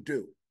people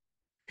do.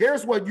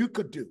 Here's what you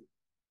could do.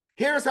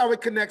 Here's how it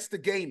connects to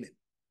gaming.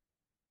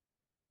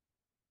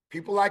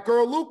 People like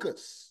Earl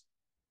Lucas.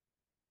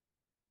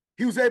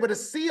 He was able to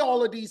see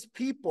all of these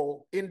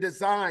people in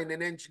design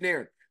and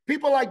engineering.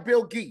 People like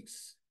Bill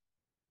Gates.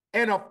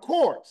 And of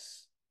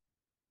course,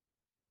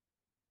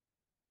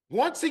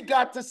 once he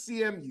got to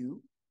CMU,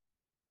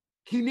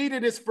 he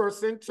needed his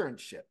first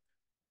internship.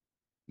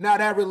 Now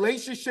that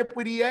relationship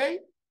with EA,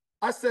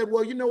 I said,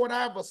 well, you know what?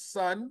 I have a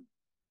son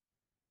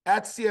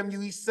at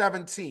CMU, he's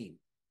 17.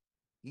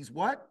 He's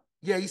what?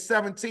 Yeah, he's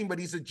 17, but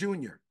he's a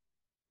junior.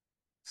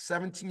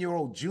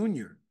 17-year-old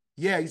junior.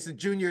 Yeah, he's a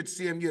junior at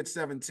CMU at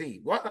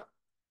 17. What?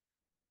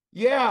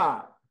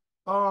 Yeah.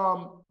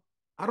 I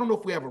don't know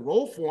if we have a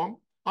role for him.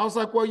 I was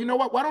like, well, you know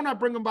what? Why don't I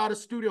bring him by the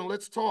studio and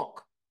let's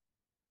talk?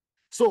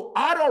 So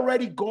I'd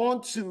already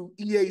gone to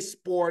EA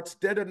Sports,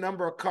 did a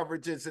number of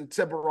coverages in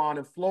Tiburon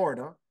in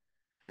Florida.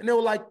 And they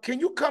were like, can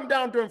you come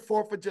down during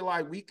 4th of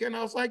July weekend?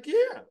 I was like,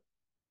 yeah.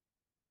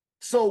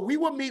 So we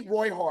would meet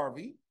Roy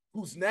Harvey,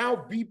 who's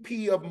now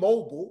VP of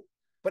Mobile,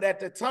 but at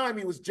the time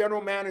he was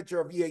general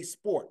manager of EA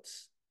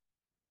Sports.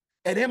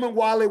 And him and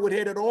Wole would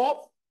hit it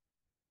off,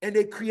 and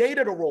they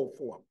created a role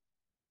for him.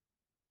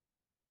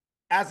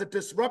 As a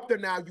disruptor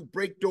now, you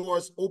break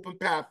doors, open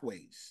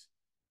pathways.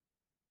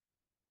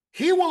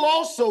 He will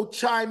also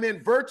chime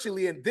in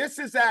virtually, and this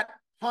is at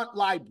Hunt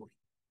Library.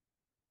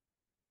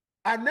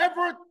 I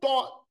never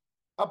thought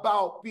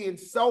about being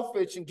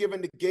selfish and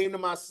giving the game to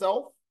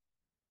myself.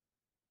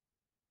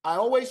 I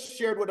always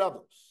shared with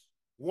others.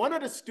 One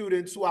of the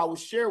students who I would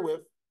share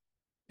with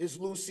is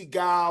Lucy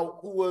Gao,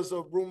 who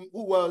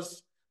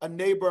was a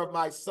neighbor of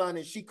my son,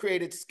 and she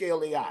created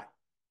Scale AI.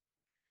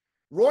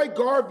 Roy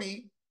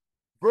Garvey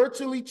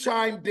virtually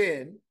chimed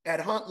in at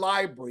Hunt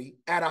Library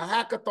at a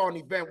hackathon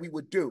event we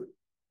would do.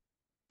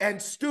 And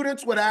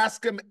students would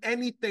ask him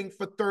anything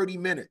for 30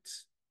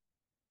 minutes.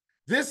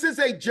 This is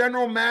a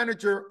general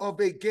manager of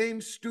a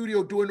game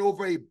studio doing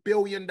over $1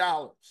 billion.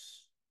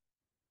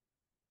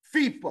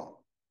 FIFA,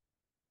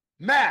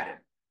 Madden.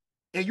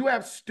 And you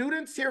have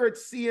students here at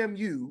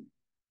CMU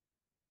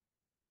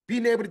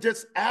being able to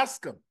just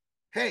ask them,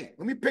 hey,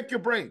 let me pick your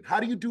brain. How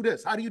do you do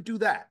this? How do you do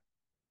that?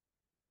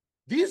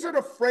 These are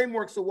the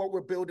frameworks of what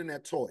we're building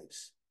at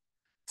Toyz.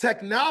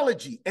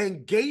 Technology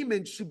and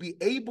gaming should be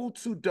able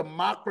to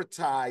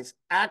democratize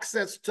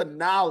access to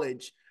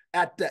knowledge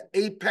at the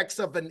apex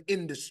of an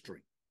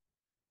industry.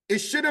 It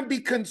shouldn't be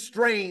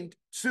constrained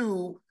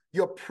to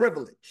your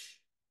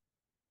privilege.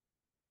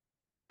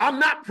 I'm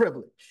not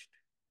privileged.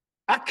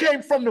 I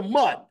came from the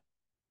mud.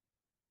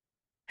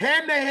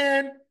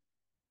 Hand-to-hand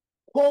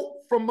quote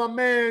from my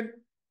man,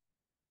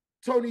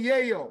 Tony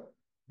Yayo.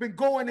 Been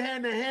going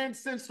hand-to-hand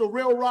since the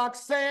real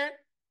Roxanne.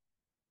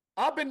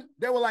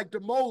 They were like,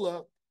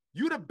 Damola,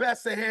 you the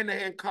best at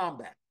hand-to-hand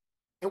combat.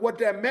 And what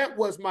that meant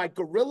was my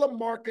guerrilla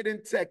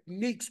marketing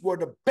techniques were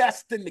the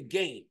best in the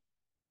game.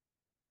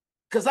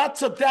 Because I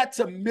took that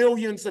to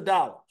millions of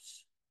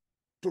dollars,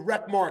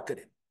 direct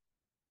marketing.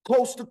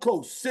 coast to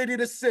coast, city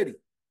to city.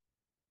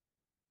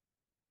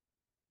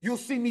 You'll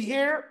see me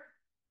here,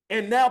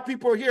 and now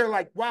people are here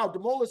like, wow,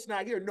 Damola's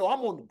not here. No,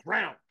 I'm on the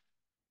ground.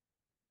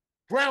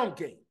 Ground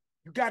game.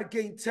 You got to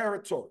gain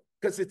territory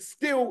because it's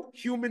still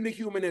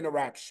human-to-human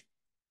interaction.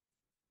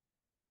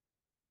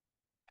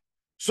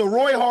 So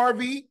Roy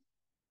Harvey,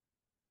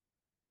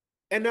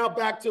 and now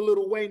back to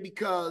Lil Wayne,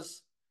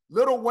 because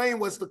Lil Wayne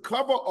was the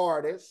cover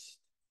artist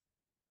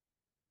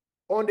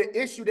on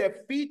the issue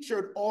that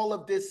featured all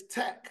of this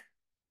tech.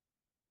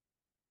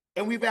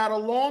 And we've had a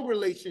long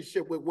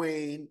relationship with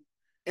Wayne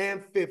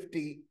and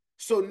 50.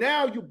 So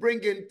now you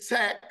bring in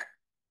tech,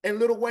 and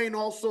Lil Wayne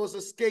also is a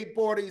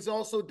skateboarder. He's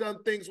also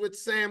done things with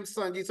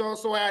Samsung. He's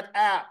also had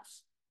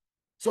apps.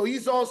 So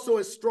he's also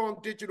a strong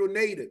digital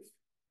native.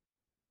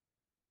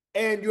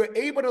 And you're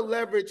able to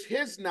leverage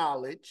his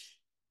knowledge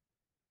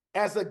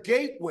as a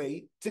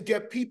gateway to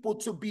get people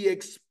to be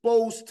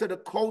exposed to the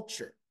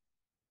culture.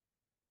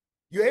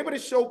 You're able to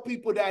show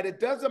people that it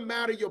doesn't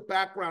matter your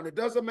background, it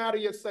doesn't matter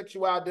your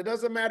sexuality, it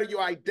doesn't matter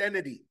your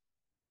identity.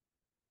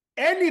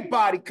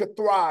 Anybody could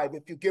thrive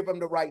if you give them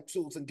the right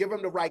tools and give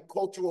them the right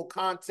cultural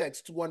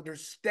context to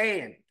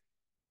understand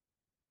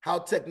how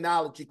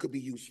technology could be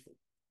useful.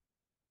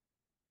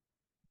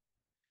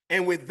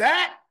 And with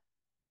that,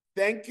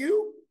 thank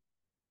you.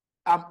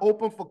 I'm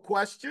open for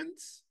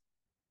questions.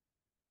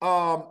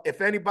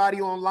 If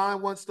anybody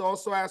online wants to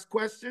also ask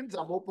questions,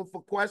 I'm open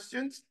for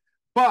questions.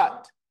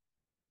 But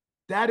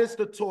that is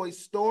the Toyz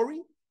story.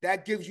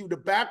 That gives you the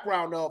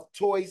background of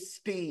Toyz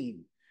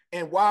STEAM.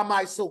 And why am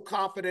I so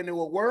confident it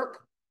will work?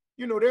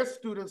 You know, there's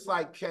students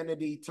like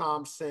Kennedy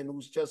Thompson,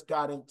 who's just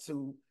got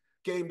into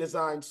game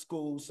design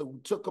school. So we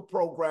took a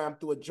program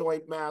through a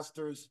joint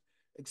master's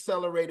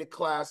accelerated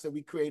class that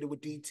we created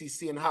with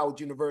DTC and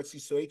Howard University.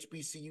 So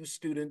HBCU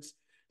students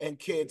and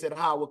kids at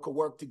Howard could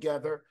work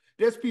together.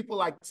 There's people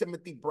like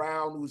Timothy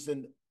Brown,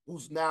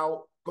 who's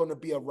now going to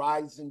be a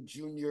rising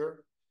junior,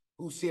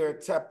 who's here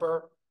at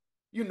Tepper.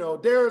 You know,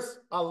 there's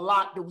a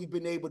lot that we've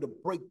been able to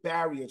break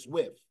barriers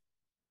with,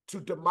 to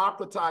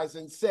democratize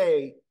and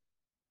say,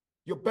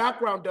 your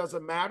background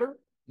doesn't matter.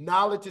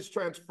 Knowledge is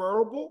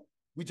transferable.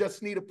 We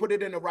just need to put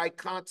it in the right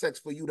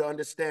context for you to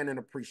understand and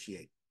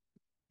appreciate.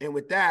 And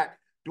with that,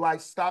 do I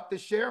stop the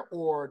share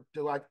or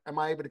am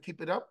I able to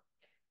keep it up?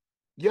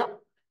 Yep.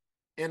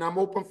 And I'm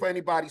open for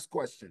anybody's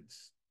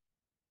questions.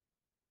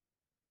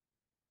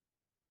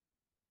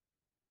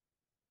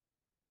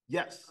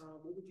 Yes.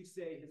 What would you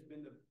say has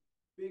been the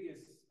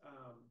biggest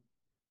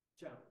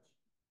challenge?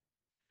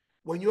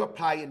 When you're a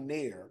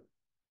pioneer,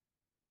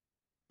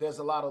 there's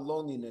a lot of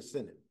loneliness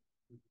in it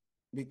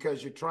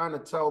because you're trying to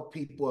tell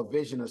people a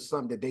vision of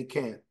something that they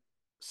can't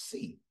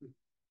see.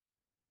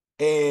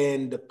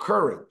 And the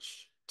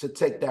courage to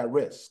take that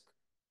risk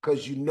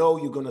because you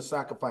know you're going to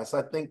sacrifice.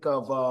 I think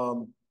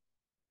of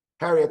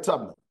Harriet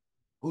Tubman,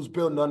 who's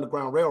building the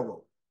Underground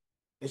Railroad.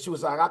 And she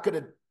was like, I could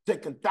have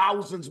taken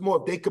thousands more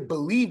if they could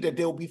believe that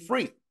they'll be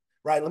free,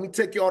 right? Let me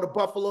take y'all to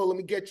Buffalo. Let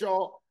me get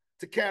y'all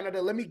to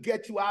Canada. Let me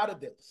get you out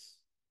of this.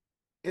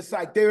 It's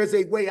like there is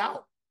a way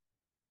out,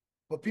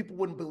 but people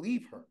wouldn't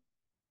believe her,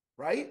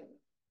 right?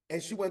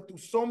 And she went through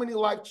so many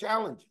life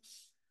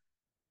challenges.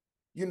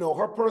 You know,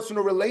 her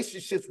personal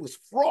relationships was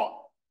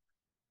fraught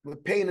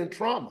with pain and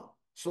trauma.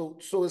 So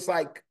it's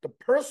like the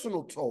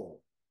personal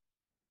toll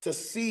to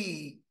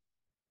see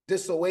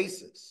this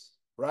oasis,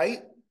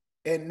 right?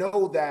 And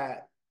know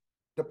that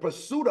the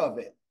pursuit of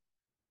it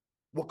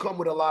will come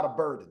with a lot of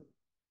burden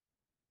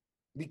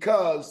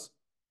because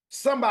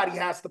somebody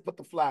has to put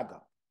the flag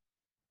up.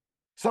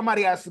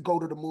 Somebody has to go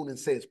to the moon and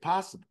say it's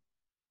possible.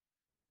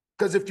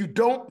 Because if you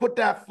don't put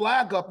that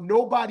flag up,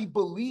 nobody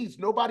believes,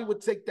 nobody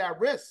would take that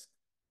risk.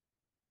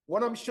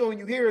 What I'm showing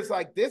you here is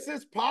like, this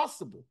is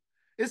possible.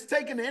 It's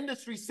taken the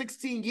industry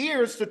 16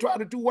 years to try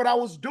to do what I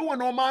was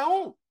doing on my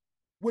own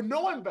with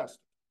no investors.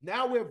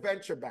 Now we're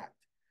venture backed,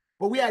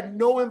 but we had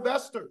no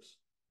investors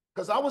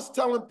because I was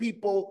telling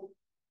people,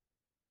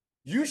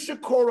 you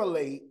should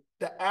correlate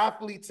the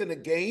athletes in the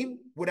game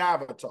with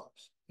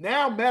avatars.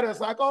 Now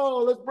Meta's like,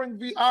 oh, let's bring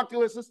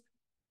Oculus.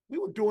 We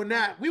were doing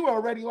that. We were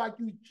already like,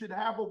 you should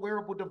have a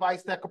wearable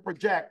device that could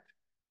project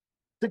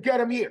to get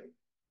them here.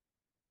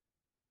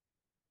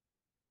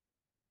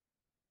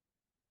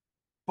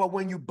 But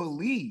when you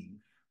believe,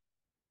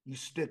 you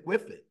stick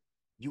with it.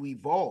 You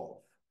evolve.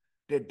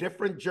 There are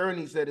different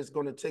journeys that it's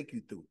going to take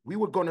you through. We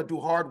were going to do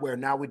hardware.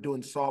 Now we're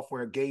doing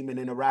software, gaming,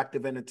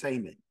 interactive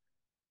entertainment.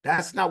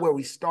 That's not where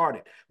we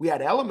started. We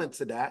had elements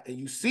of that, and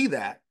you see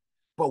that,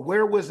 but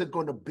where was it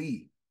going to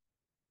be?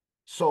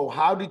 So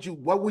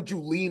what would you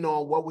lean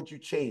on? What would you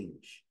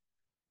change?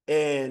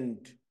 And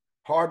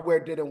hardware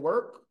didn't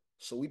work,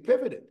 so we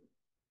pivoted.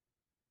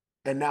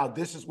 And now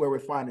this is where we're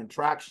finding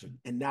traction.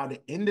 And now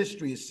the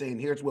industry is saying,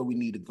 here's where we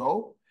need to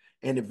go.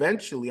 And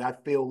eventually, I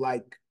feel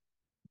like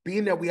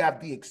being that we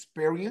have the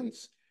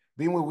experience,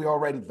 being where we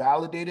already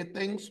validated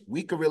things,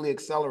 we could really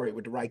accelerate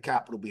with the right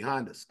capital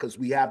behind us because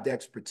we have the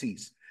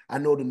expertise. I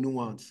know the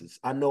nuances.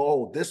 I know,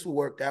 oh, this will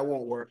work, that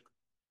won't work.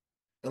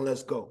 And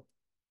let's go.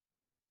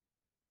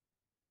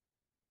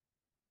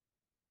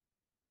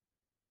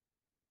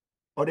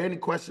 Are there any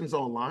questions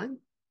online?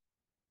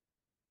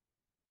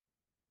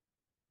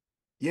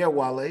 Yeah,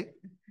 Wale.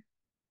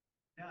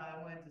 No,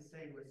 I wanted to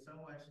say with so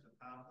much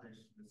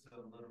accomplished with so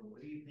little,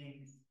 what do you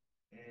think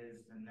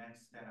is the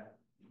next step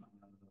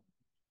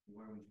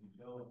where we can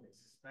go with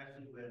this,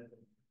 especially with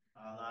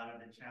a lot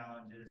of the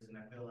challenges, and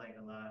I feel like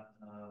a lot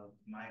of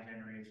my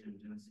generation,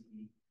 Gen Z,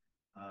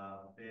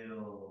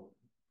 feel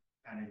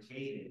kind of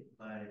jaded,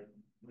 but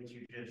what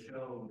you just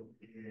showed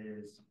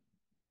is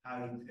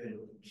how you could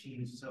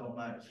achieve so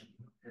much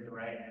with the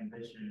right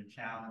ambition and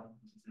challenge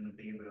and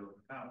be able to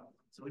overcome.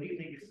 So what do you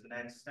think is the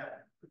next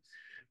step?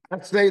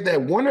 I'd say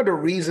that one of the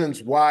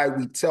reasons why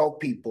we tell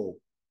people,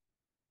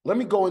 let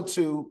me go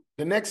into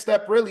the next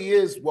step really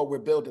is what we're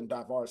building,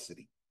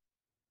 diversity.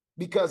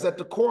 Because at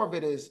the core of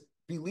it is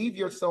believe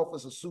yourself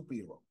as a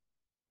superhero.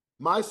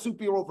 My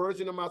superhero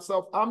version of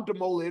myself, I'm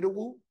Damola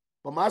Idowu,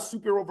 but my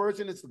superhero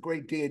version is the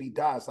great deity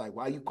God. It's like,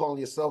 why are you calling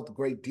yourself the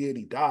great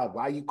deity God?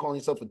 Why are you calling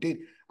yourself a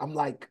deity? I'm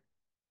like,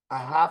 I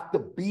have to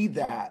be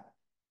that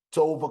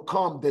to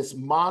overcome this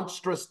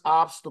monstrous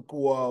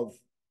obstacle of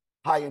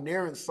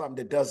pioneering something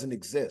that doesn't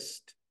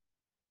exist.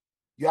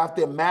 You have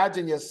to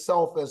imagine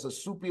yourself as a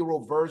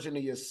superhero version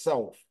of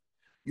yourself.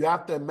 You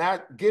have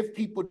to give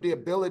people the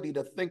ability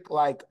to think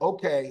like,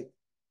 okay,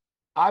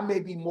 I may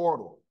be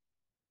mortal,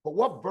 but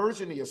what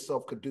version of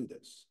yourself could do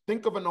this?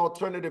 Think of an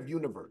alternative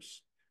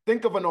universe.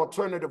 Think of an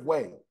alternative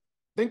way.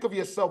 Think of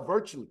yourself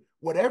virtually.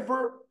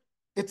 Whatever,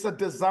 it's a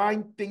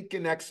design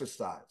thinking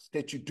exercise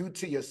that you do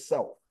to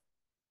yourself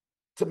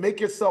to make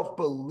yourself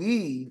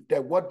believe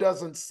that what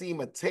doesn't seem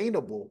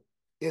attainable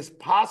is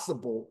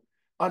possible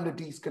under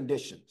these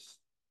conditions.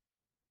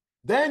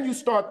 Then you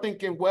start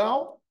thinking,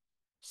 well,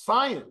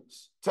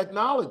 science,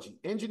 technology,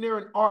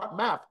 engineering, art,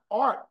 math.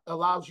 Art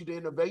allows you the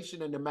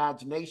innovation and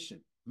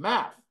imagination.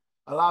 Math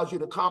allows you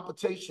the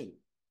computation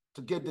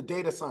to get the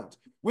data science.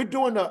 We're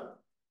doing a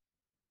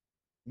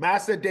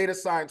massive data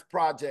science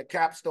project,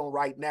 capstone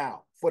right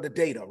now for the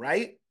data,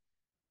 right?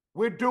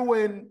 We're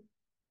doing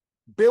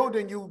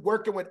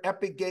working with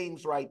Epic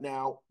Games right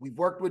now. We've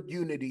worked with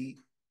Unity.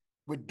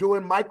 We're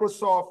doing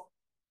Microsoft.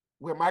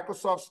 We're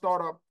Microsoft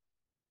startup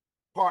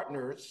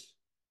partners.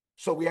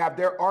 So we have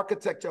their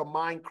architecture of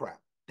Minecraft.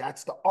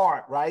 That's the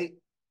art, right?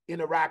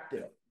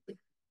 Interactive.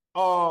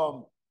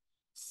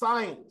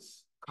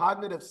 Science,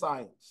 cognitive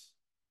science.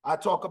 I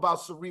talk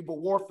about cerebral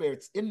warfare.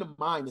 It's in the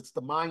mind. It's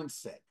the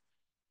mindset.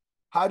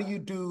 How do you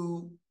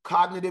do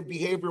cognitive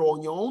behavior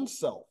on your own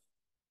self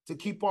to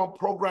keep on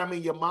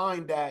programming your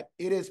mind that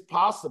it is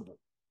possible?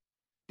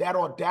 That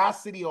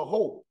audacity or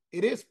hope.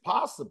 It is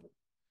possible.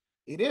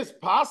 It is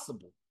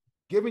possible.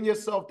 Giving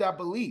yourself that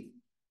belief.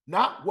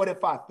 Not what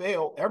if I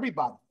fail?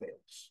 Everybody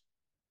fails.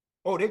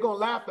 Oh, they're going to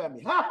laugh at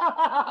me.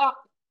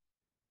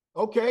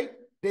 Okay,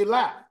 they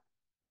laugh.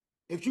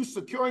 If you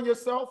secure in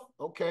yourself,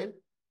 okay,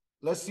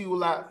 let's see who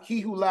laughs. He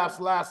who laughs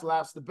last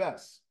laughs the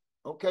best.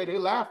 Okay, they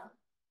laugh.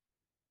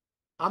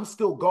 I'm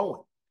still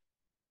going.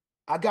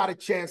 I got a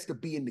chance to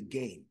be in the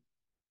game.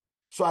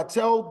 So I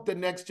tell the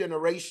next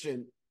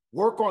generation,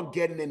 work on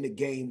getting in the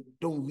game.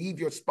 Don't leave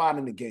your spot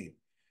in the game.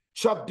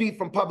 Chuck D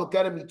from Public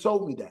Enemy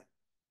told me that.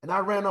 And I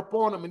ran up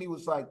on him and he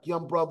was like,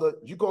 young brother,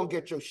 you're going to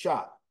get your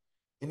shot.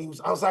 And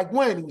I was like,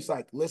 when? He was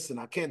like, listen,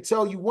 I can't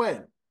tell you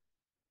when,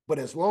 but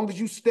as long as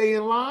you stay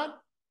in line,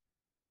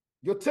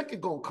 your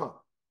ticket going to come.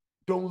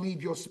 Don't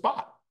leave your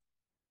spot.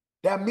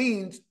 That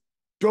means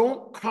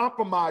don't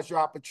compromise your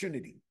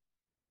opportunity.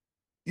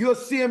 You're a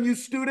CMU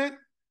student,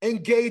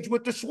 engage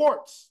with the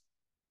Swartz.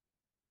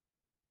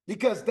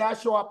 Because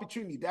that's your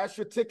opportunity. That's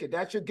your ticket.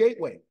 That's your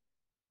gateway.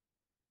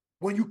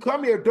 When you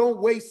come here, don't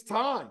waste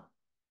time.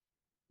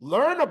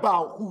 Learn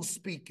about who's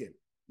speaking.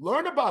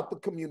 Learn about the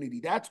community.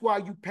 That's why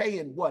you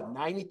paying, what,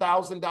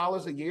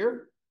 $90,000 a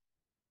year?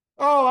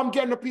 Oh, I'm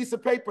getting a piece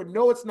of paper.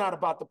 No, it's not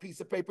about the piece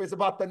of paper. It's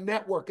about the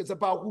network. It's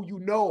about who you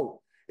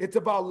know. It's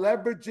about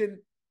leveraging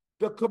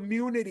the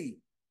community.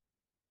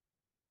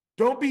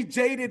 Don't be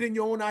jaded in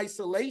your own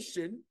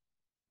isolation.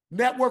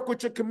 Network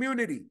with your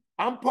community.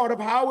 I'm part of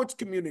Howard's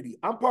community.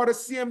 I'm part of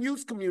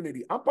CMU's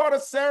community. I'm part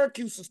of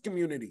Syracuse's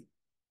community.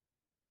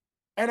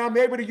 And I'm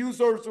able to use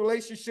those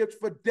relationships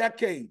for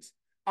decades.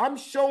 I'm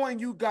showing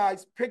you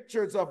guys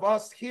pictures of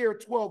us here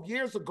 12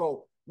 years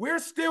ago. We're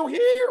still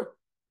here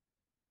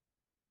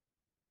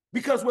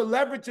because we're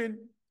leveraging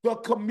the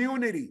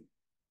community.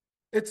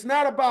 It's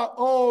not about,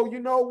 oh, you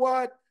know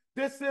what?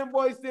 This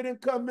invoice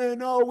didn't come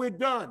in. Oh, we're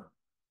done.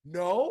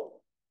 No.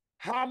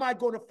 How am I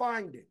going to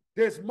find it?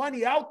 There's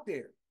money out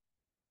there.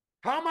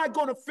 How am I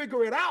going to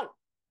figure it out?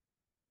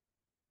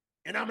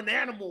 And I'm an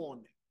animal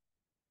on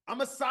that.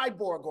 I'm a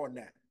cyborg on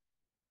that.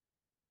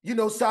 You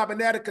know,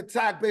 cybernetic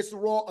attack based on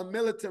raw and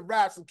militant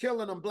raps and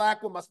killing them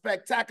black with my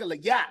spectacular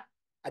yacht.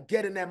 I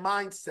get in that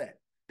mindset.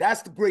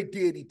 That's the great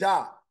deity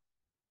God.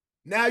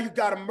 Now you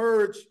got to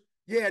merge.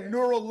 Yeah,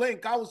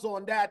 Neuralink. I was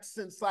on that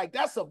since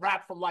that's a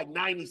rap from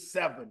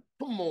 97.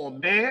 Come on,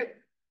 man.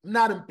 I'm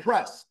not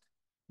impressed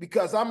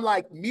because I'm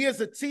like, me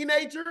as a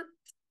teenager,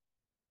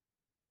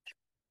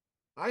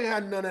 I ain't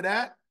had none of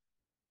that.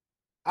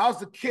 I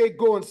was a kid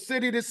going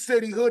city to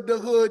city, hood to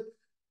hood,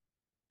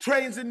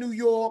 trains in New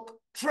York,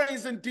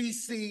 trains in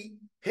DC,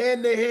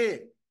 hand to hand,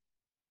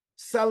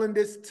 selling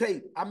this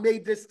tape. I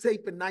made this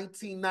tape in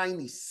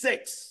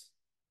 1996.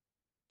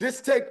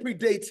 This tape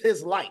predates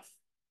his life.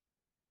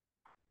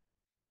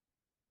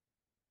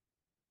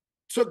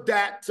 Took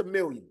that to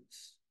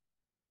millions.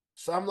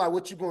 So I'm like,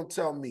 what you gonna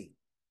tell me?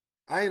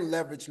 I ain't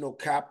leveraged no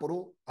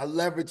capital. I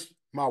leveraged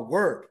my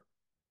word.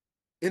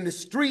 In the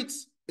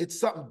streets, it's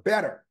something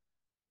better.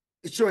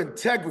 It's your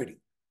integrity.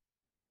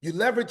 You're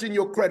leveraging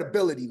your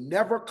credibility.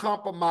 Never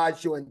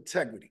compromise your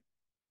integrity.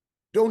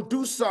 Don't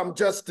do something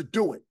just to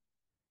do it.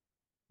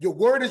 Your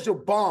word is your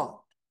bond.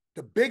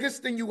 The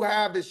biggest thing you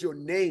have is your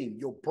name,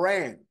 your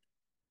brand,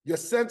 your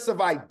sense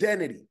of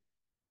identity.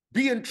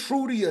 Being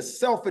true to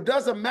yourself. It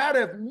doesn't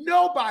matter if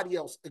nobody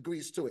else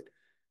agrees to it.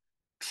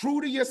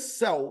 True to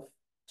yourself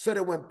so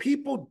that when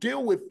people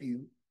deal with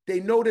you, they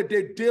know that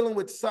they're dealing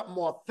with something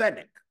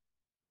authentic.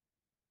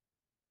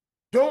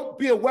 Don't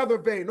be a weather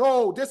vane.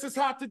 Oh, this is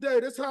hot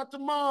today. This is hot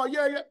tomorrow.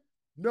 Yeah, yeah.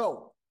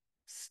 No.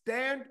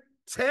 Stand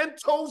 10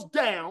 toes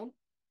down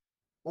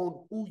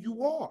on who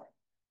you are.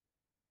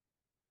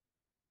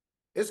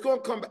 It's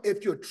going to come.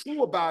 If you're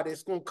true about it,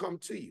 it's going to come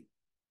to you.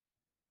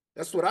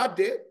 That's what I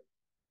did.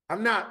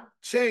 I'm not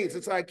changed.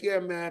 It's like, yeah,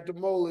 man,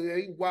 Damola,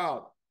 he's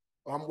wild.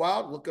 I'm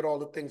wild. Look at all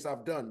the things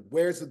I've done.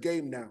 Where's the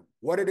game now?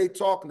 What are they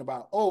talking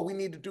about? Oh, we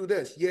need to do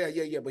this. Yeah.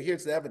 But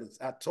here's the evidence.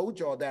 I told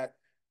y'all that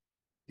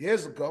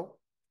years ago.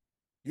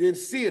 You didn't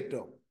see it,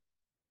 though.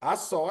 I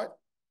saw it.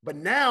 But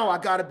now I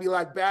got to be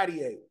like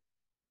Battier.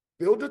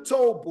 Build a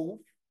toll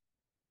booth,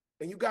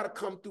 and you got to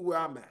come through where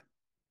I'm at.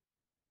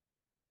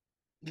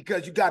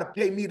 Because you got to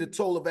pay me the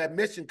toll of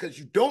admission because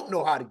you don't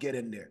know how to get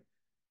in there.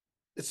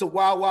 It's a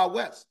wild, wild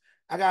west.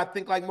 I got to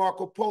think like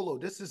Marco Polo.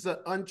 This is an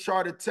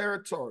uncharted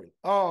territory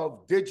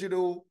of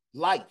digital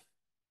life.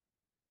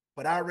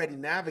 But I already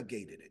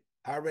navigated it.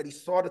 I already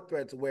saw the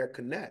threads of where it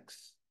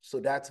connects. So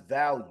that's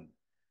value.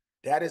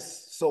 That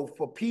is, so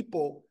for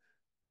people,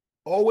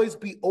 always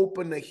be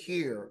open to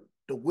hear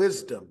the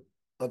wisdom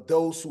of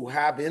those who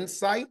have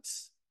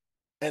insights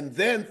and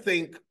then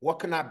think, what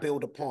can I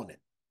build upon it?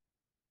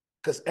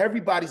 Because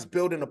everybody's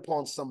building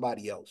upon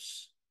somebody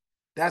else.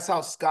 That's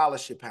how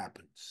scholarship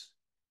happens.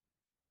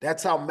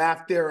 That's how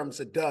math theorems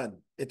are done.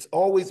 It's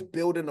always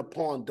building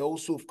upon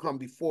those who've come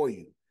before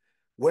you.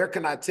 Where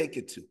can I take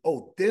it to?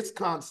 Oh, this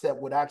concept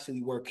would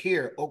actually work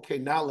here. Okay,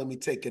 now let me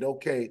take it.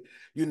 Okay,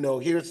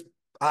 here's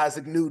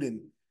Isaac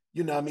Newton.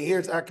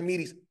 Here's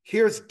Archimedes.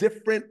 Here's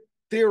different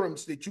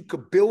theorems that you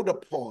could build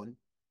upon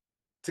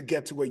to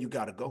get to where you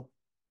got to go.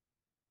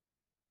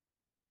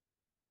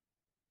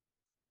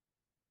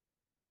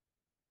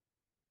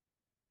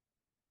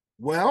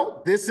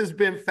 Well, this has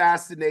been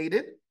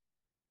fascinating.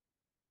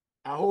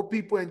 I hope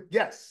people,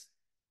 yes.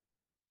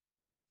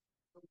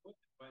 So what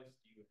advice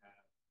do you have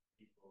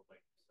people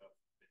like yourself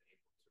been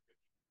able to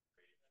really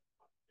create a lot of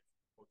different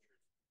cultures,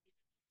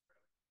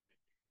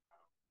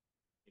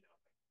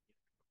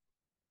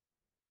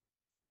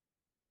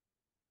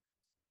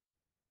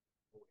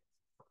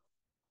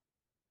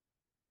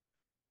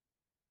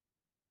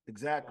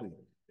 Exactly.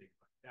 Things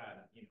like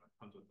that, it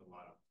comes with a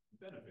lot of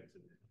benefits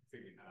in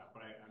figuring that out.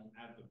 But I'm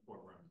at the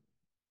point where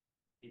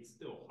it's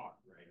still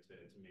hard, right? To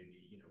maybe,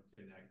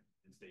 connect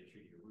and stay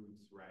true to your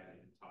roots, right?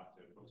 And talk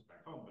to folks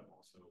back home, but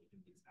also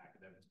in these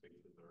academic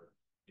spaces or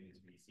in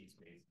these VC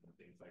spaces and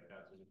things like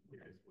that. So just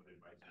curious what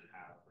advice you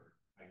have for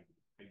how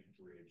you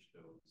bridge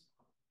those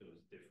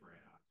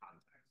different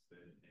contexts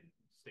and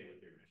stay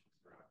with your missions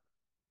throughout.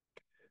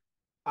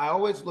 I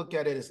always look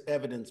at it as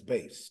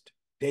evidence-based,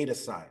 data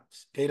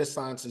science. Data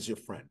science is your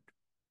friend.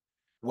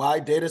 Why?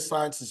 Data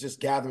science is just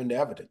gathering the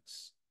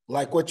evidence.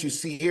 Like what you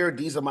see here,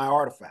 these are my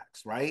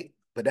artifacts, right?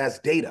 But that's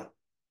data.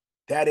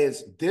 That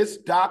is, this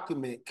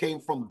document came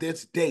from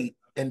this date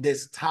and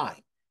this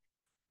time.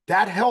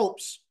 That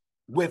helps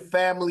with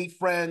family,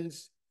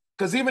 friends,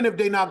 because even if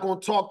they're not going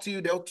to talk to you,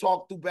 they'll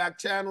talk through back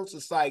channels.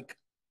 It's like,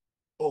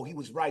 oh, he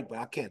was right, but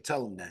I can't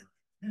tell him that.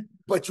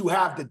 But you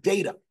have the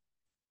data.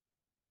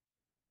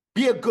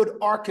 Be a good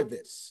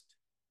archivist.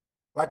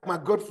 Like my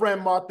good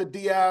friend Martha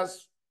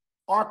Diaz,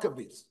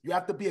 archivist. You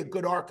have to be a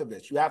good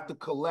archivist. You have to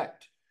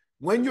collect.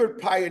 When you're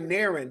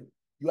pioneering,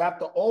 you have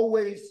to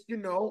always,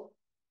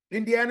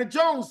 Indiana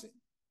Jones it.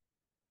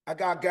 I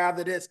got to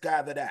gather this,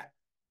 gather that.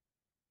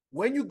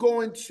 When you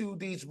go into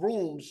these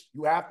rooms,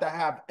 you have to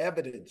have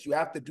evidence. You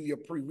have to do your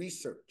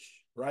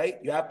pre-research, right?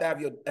 You have to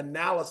have your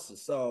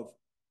analysis of,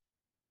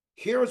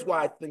 here's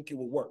why I think it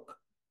will work.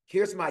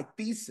 Here's my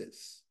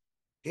thesis.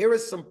 Here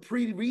is some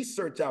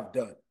pre-research I've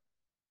done.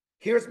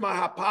 Here's my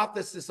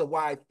hypothesis of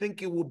why I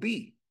think it will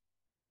be.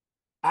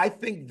 I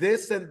think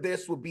this and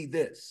this will be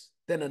this.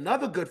 Then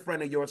another good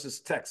friend of yours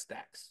is tech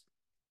stacks.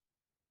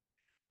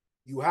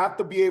 You have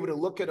to be able to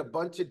look at a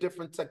bunch of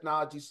different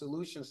technology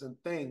solutions and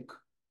think,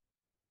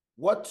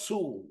 what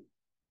tool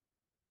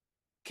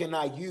can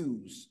I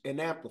use and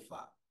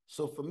amplify?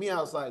 So for me,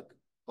 I was like,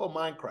 oh,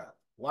 Minecraft.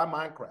 Why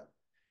Minecraft?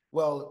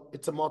 Well,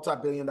 it's a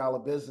multi-billion-dollar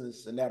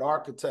business, and that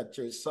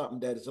architecture is something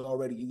that is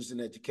already used in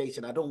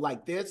education. I don't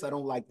like this, I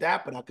don't like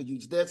that, but I could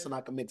use this and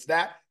I can mix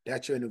that.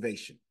 That's your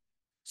innovation.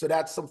 So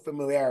that's some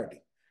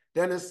familiarity.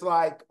 Then it's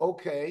like,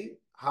 okay,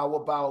 how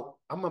about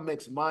I'm gonna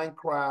mix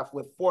Minecraft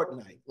with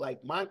Fortnite?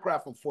 Like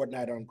Minecraft and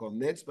Fortnite aren't gonna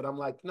mix, but I'm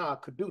like, no, I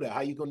could do that.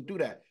 How you gonna do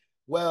that?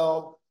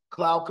 Well,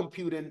 cloud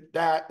computing,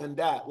 that and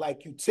that.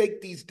 Like you take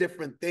these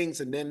different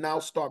things and then now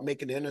start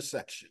making the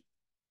intersection.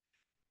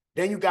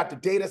 Then you got the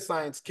data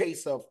science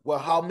case of, well,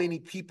 how many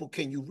people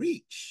can you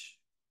reach?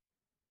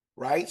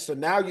 Right? So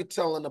now you're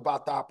telling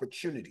about the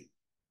opportunity.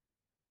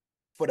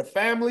 For the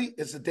family,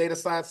 it's the data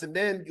science. And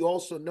then you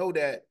also know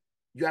that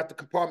you have to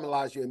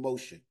compartmentalize your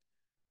emotion.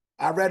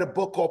 I read a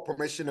book called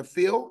Permission to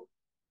Feel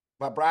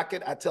by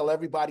Brackett. I tell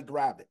everybody,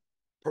 grab it.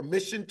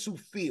 Permission to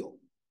feel.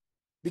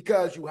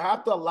 Because you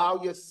have to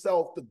allow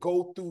yourself to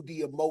go through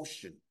the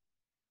emotion.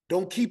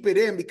 Don't keep it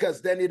in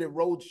because then it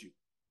erodes you.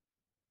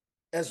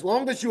 As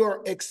long as you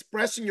are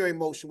expressing your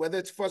emotion, whether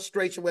it's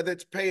frustration, whether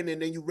it's pain,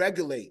 and then you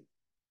regulate,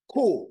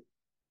 cool.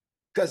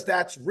 Because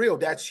that's real,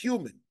 that's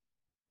human.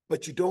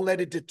 But you don't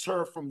let it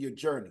deter from your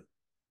journey.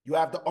 You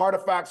have the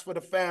artifacts for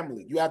the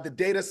family. You have the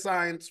data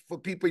science for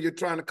people you're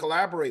trying to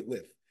collaborate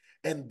with.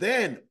 And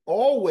then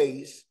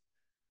always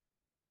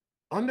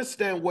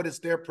understand what is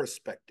their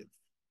perspective.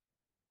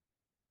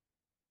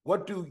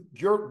 What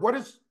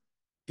is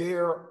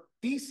their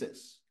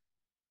thesis?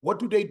 What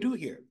do they do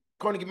here?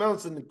 Carnegie Mellon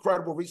is an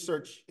incredible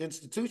research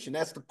institution.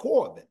 That's the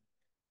core of it.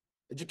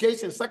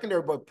 Education is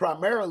secondary, but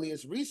primarily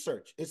it's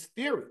research, it's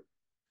theory.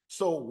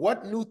 So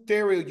what new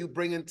theory are you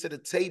bringing to the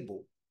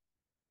table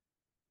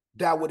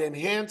that would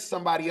enhance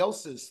somebody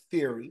else's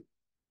theory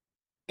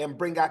and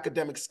bring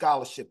academic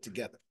scholarship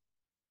together,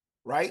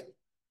 right?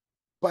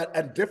 But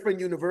at different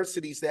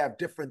universities, they have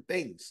different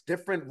things.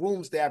 Different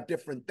rooms, they have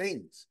different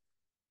things.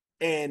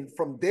 And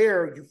from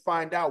there, you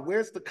find out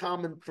where's the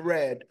common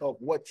thread of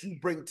what you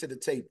bring to the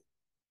table.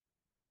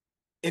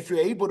 If you're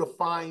able to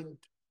find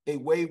a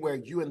way where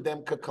you and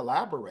them could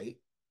collaborate,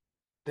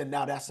 then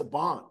now that's a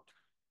bond.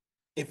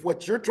 If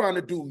what you're trying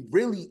to do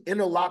really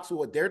interlocks with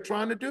what they're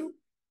trying to do,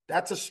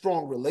 that's a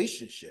strong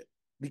relationship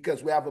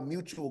because we have a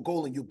mutual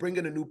goal and you bring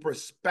in a new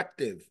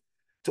perspective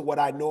to what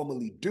I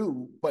normally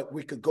do, but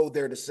we could go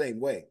there the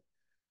same way.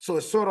 So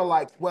it's sort of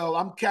like, well,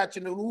 I'm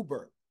catching an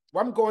Uber.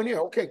 Well, I'm going here.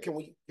 Okay,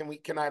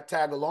 can I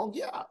tag along?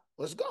 Yeah,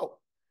 let's go.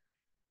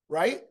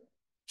 Right?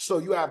 So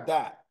you have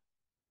that.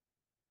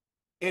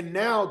 And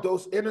now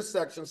those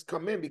intersections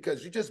come in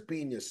because you're just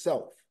being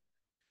yourself.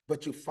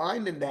 But you're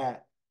finding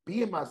that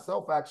being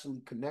myself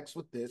actually connects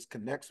with this,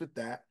 connects with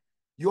that.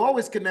 You're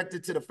always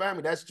connected to the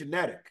family. That's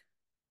genetic.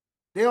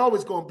 They're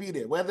always going to be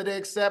there, whether they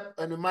accept,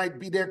 and it might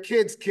be their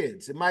kids'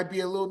 kids. It might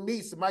be a little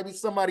niece. It might be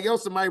somebody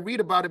else that might read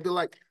about it and be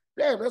like,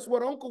 damn, that's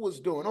what uncle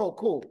was doing. Oh,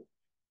 cool.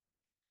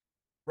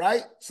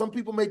 Right? Some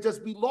people may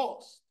just be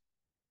lost.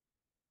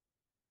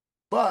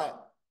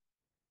 But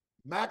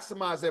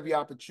maximize every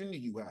opportunity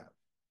you have.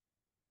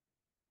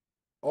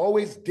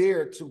 Always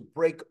dare to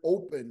break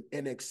open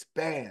and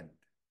expand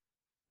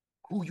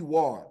who you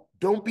are.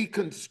 Don't be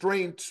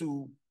constrained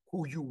to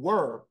who you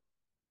were.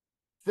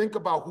 Think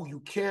about who you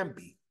can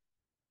be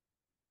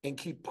and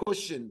keep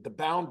pushing the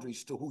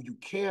boundaries to who you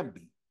can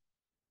be.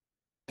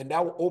 And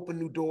that will open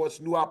new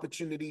doors, new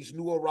opportunities,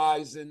 new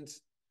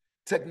horizons.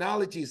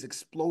 Technology is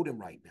exploding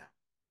right now.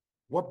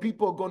 What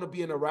people are going to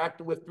be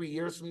interacting with 3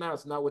 years from now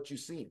is not what you've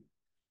seen.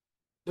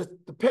 The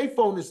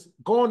payphone is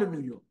gone in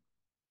New York.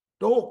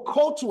 The whole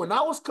culture, when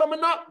I was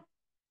coming up,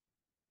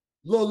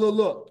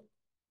 look.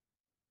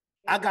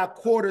 I got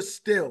quarters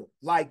still.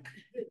 Like,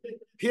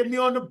 hit me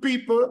on the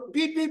beeper.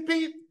 Beep, beep,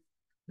 beep.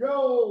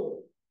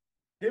 Yo,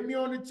 hit me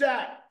on the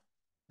jack.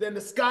 Then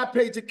the Sky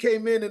Pager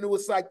came in and it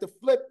was like the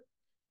flip.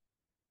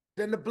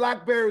 Then the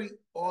BlackBerry,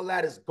 all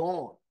that is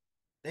gone.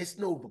 There's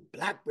no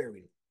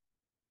BlackBerry.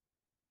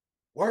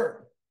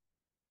 Word.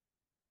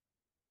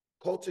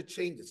 Culture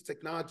changes.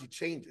 Technology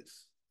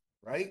changes.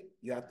 Right?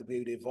 You have to be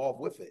able to evolve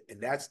with it.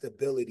 And that's the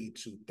ability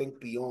to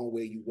think beyond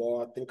where you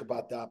are, think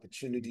about the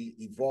opportunity,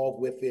 evolve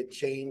with it,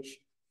 change.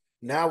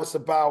 Now it's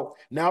about,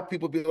 now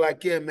people be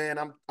like, yeah,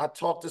 man, I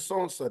talked to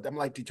so-and-so. I'm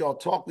like, did y'all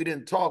talk? We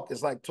didn't talk.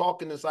 It's like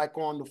talking is like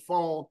on the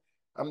phone.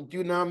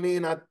 You know what I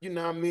mean?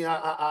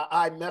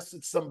 I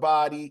messaged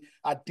somebody,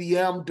 I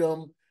DM'd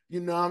them,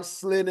 I'm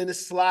sliding in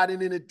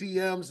the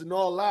DMs and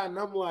all that. And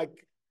I'm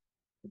like,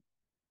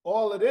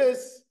 all of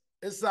this,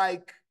 it's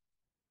like,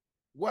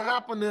 what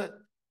happened to,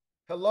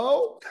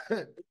 hello?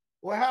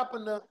 What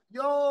happened to,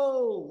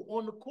 yo,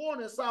 on the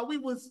corner? It's how we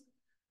was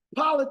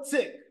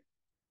politic.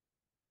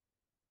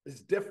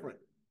 It's different,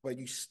 but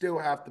you still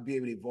have to be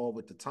able to evolve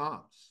with the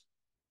times.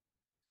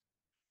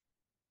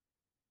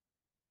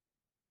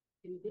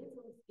 In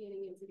business,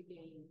 getting into the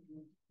game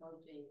and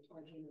approaching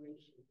our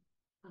generation,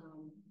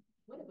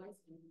 what advice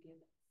do you give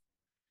us?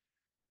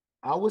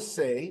 I would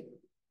say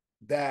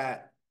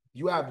that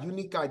you have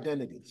unique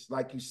identities.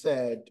 Like you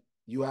said,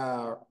 you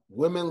are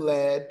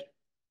women-led.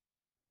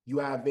 You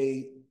have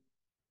a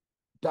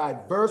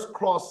diverse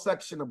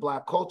cross-section of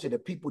Black culture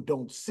that people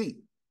don't see,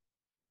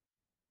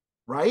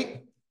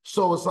 right?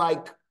 So it's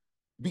like,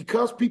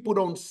 because people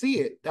don't see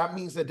it, that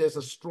means that there's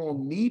a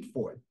strong need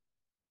for it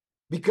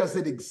because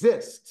it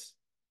exists.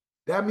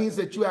 That means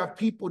that you have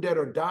people that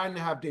are dying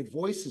to have their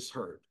voices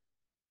heard.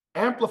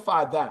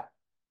 Amplify that.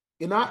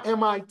 In our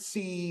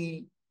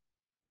MIT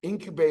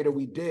incubator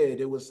we did,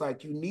 it was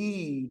like you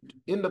need,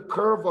 in the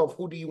curve of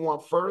who do you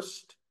want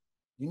first,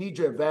 you need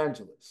your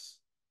evangelists.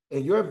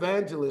 And your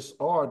evangelists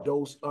are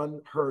those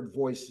unheard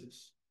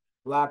voices.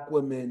 Black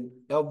women,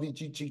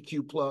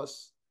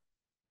 LGBTQ+.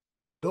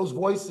 Those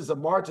voices are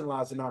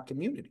marginalized in our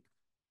community.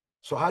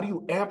 So how do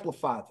you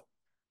amplify them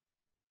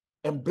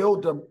and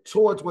build them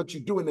towards what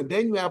you're doing? And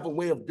then you have a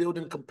way of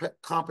building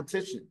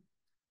competition.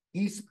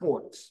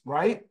 Esports,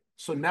 right?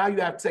 So now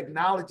you have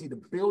technology to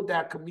build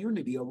that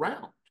community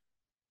around.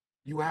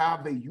 You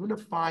have a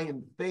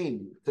unifying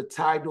thing to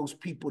tie those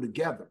people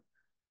together,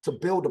 to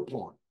build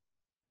upon.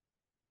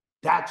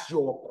 That's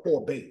your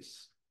core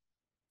base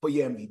for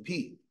your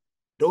MVP.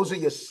 Those are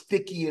your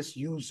stickiest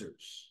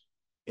users.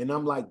 And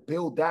I'm like,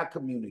 build that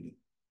community.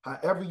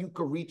 However you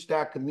can reach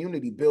that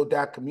community, build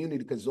that community,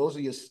 because those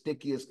are your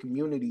stickiest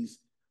communities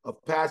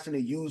of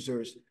passionate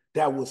users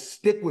that will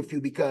stick with you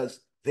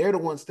because they're the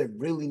ones that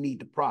really need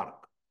the product.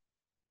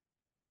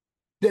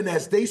 Then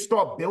as they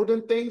start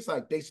building things,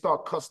 like they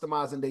start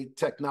customizing their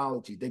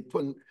technology, they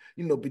putting,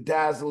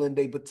 bedazzling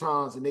their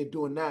batons and they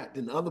doing that,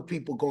 then other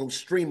people go and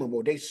stream them,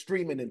 or they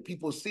streaming and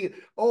people see it.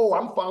 Oh,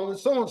 I'm following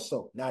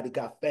so-and-so. Now they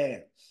got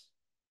fans.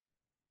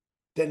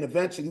 Then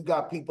eventually you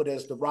got people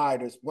that's the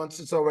riders. Once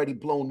it's already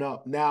blown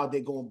up, now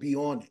they're going to be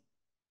on it.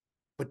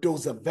 But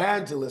those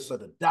evangelists are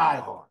the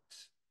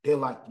diehards. They're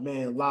like,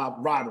 man,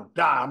 ride or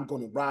die. I'm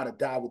going to ride or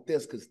die with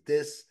this because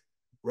this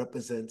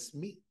represents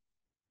me.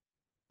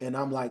 And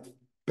I'm like,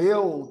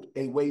 build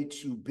a way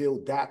to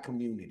build that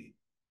community.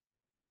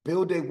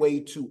 Build a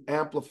way to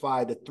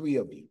amplify the three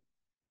of you.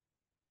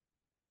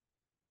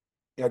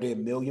 Are there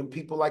 1 million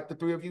people like the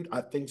three of you?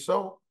 I think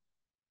so.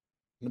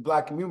 In the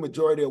Black community,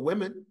 majority are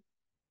women,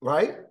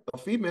 right? A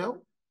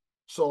female.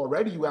 So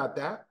already you have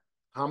that.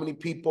 How many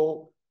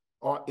people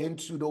are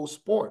into those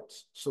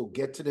sports? So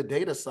get to the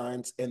data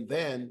science and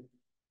then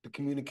the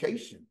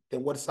communication.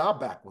 Then what's our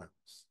backgrounds?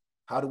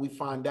 How do we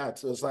find that?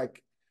 So it's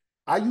like,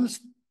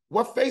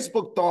 what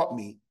Facebook taught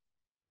me,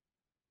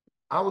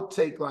 I would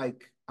take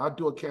I'll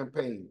do a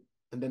campaign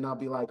and then I'll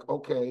be like,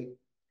 okay,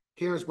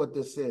 here's what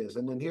this is.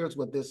 And then here's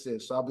what this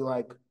is. So I'll be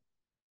like,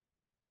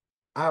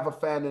 I have a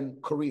fan in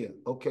Korea.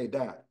 Okay,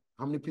 that.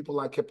 How many people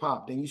like hip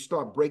hop? Then you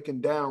start breaking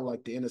down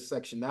like the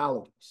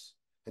intersectionalities.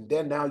 And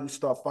then now you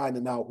start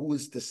finding out who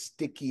is the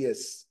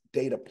stickiest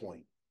data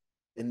point.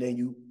 And then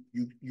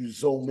you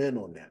zoom in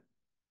on that.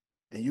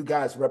 And you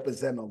guys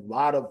represent a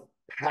lot of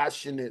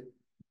passionate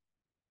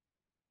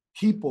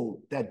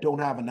people that don't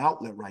have an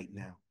outlet right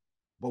now,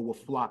 but will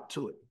flock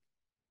to it.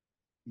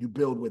 You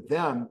build with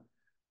them,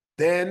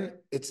 then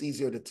it's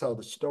easier to tell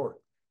the story.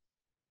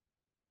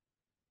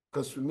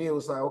 Because for me, it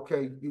was like,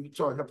 okay, you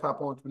talk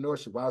hip-hop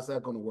entrepreneurship, how's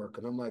that going to work?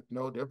 And I'm like,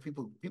 no, there are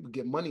people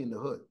get money in the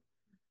hood.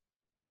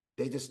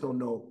 They just don't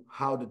know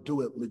how to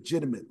do it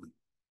legitimately.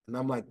 And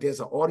I'm like,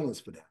 there's an audience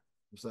for that.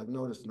 It's like,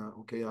 no, there's not.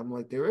 Okay, I'm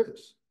like, there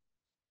is.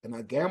 And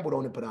I gambled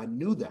on it, but I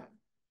knew that.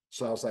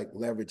 So I was like,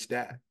 leverage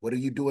that. What are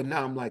you doing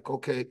now? I'm like,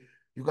 okay,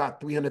 you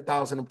got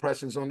 300,000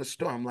 impressions on the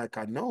store. I'm like,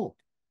 I know.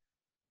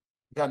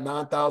 You got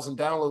 9,000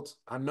 downloads.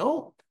 I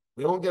know.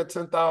 We don't get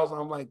 10,000.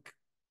 I'm like,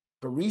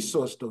 the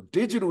resource though.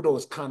 Digital though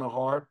is kind of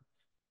hard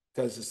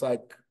because it's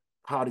like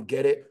how to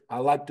get it. I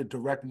like the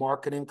direct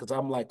marketing because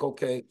I'm like,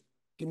 okay,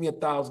 give me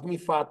 1,000, give me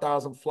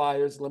 5,000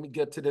 flyers. Let me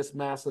get to this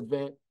mass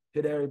event,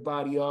 hit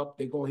everybody up.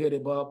 They're going to hit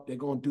him up. They're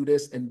going to do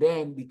this. And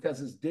then because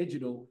it's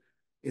digital,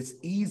 it's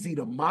easy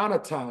to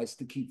monetize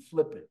to keep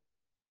flipping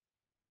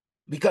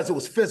because it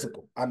was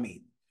physical. I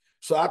mean,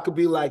 so I could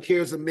be like,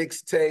 here's a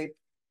mixtape,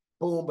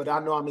 boom, but I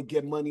know I'm gonna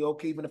get money.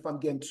 Okay, even if I'm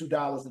getting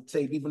 $2 a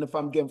tape, even if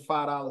I'm getting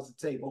 $5 a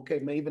tape, okay,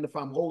 man, even if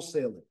I'm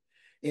wholesaling.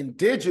 In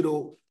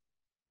digital,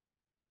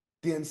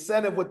 the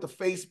incentive with the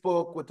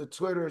Facebook, with the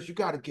Twitter is you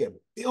got to get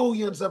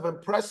billions of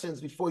impressions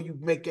before you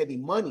make any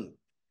money,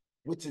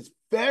 which is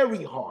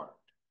very hard,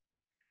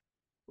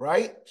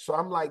 right? So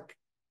I'm like,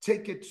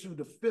 take it to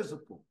the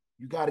physical.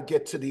 You got to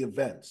get to the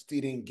events,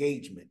 to the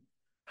engagement.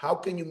 How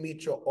can you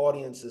meet your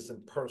audiences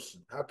in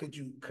person? How could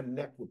you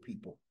connect with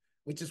people?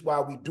 Which is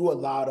why we do a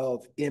lot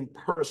of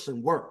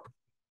in-person work.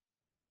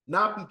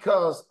 Not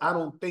because I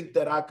don't think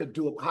that I could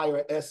do a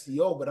higher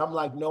SEO, but I'm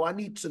like, no, I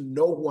need to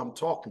know who I'm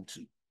talking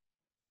to.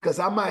 Because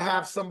I might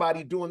have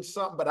somebody doing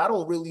something, but I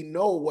don't really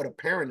know what a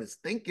parent is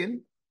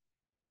thinking.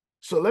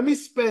 So let me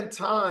spend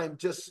time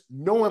just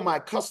knowing my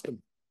customer.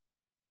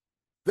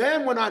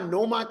 Then when I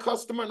know my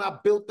customer and I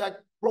built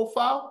that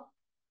profile,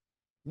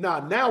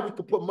 now we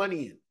can put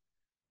money in.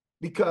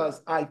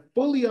 Because I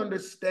fully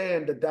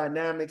understand the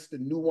dynamics, the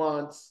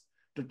nuance,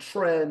 the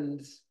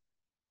trends,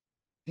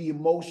 the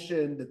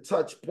emotion, the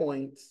touch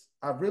points.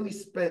 I've really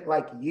spent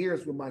like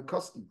years with my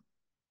customer.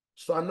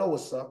 So I know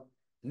what's up.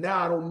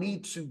 Now I don't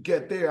need to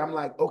get there. I'm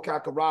like, okay, I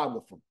can ride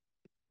with them.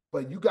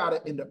 But you got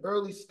to, in the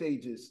early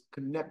stages,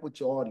 connect with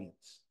your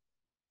audience.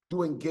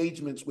 do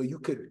engagements where you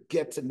could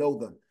get to know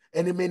them.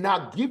 And it may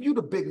not give you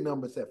the big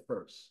numbers at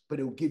first, but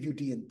it will give you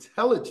the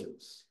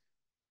intelligence.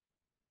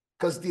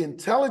 Because the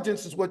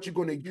intelligence is what you're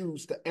going to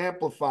use to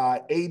amplify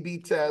A/B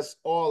tests,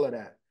 all of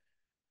that.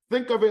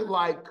 Think of it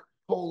like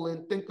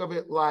polling. Think of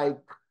it like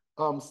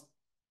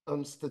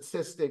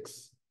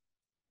statistics,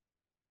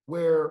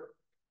 where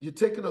you're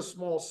taking a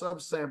small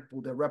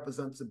subsample that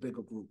represents a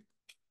bigger group,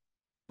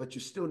 but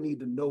you still need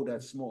to know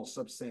that small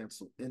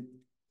subsample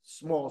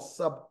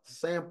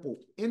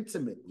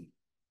intimately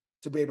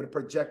to be able to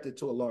project it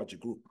to a larger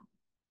group.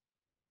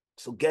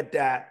 So get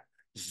that,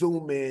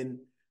 zoom in,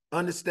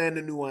 understand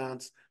the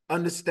nuance,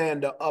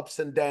 understand the ups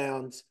and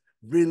downs,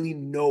 really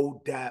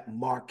know that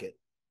market.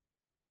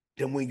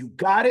 Then when you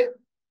got it,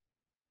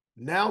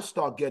 now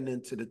start getting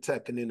into the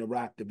tech and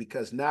interactive,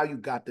 because now you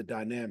got the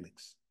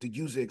dynamics. The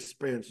user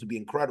experience to be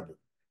incredible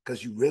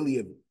because you really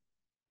have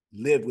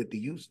lived with the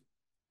user.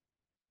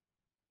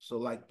 So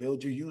like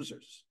build your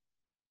users.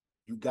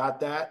 You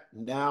got that.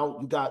 Now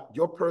you got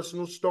your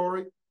personal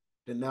story.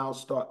 Then now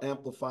start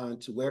amplifying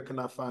to where can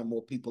I find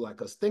more people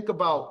like us? Think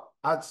about,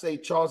 I'd say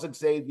Charles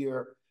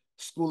Xavier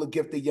School of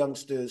Gifted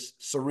Youngsters,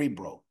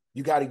 Cerebro.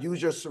 You got to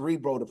use your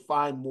Cerebro to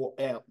find more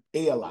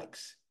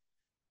A-alikes.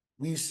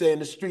 We say in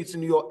the streets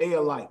in New York,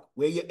 A-alike.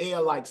 Where your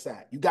A-alikes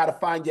at? You got to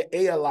find your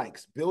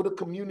A-alikes. Build a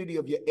community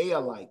of your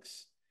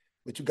A-alikes.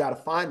 But you got to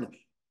find them.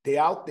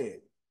 They're out there.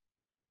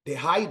 They're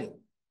hiding.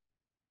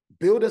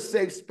 Build a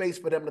safe space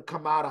for them to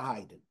come out of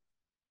hiding.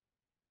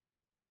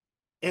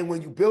 And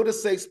when you build a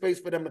safe space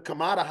for them to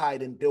come out of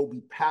hiding, they'll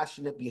be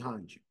passionate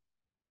behind you.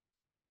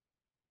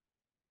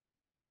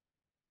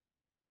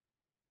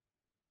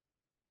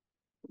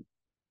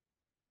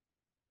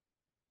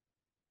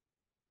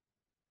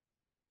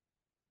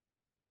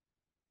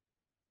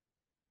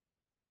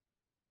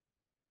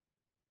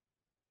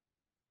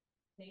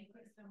 Thank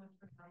you so much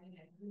for coming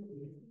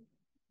in.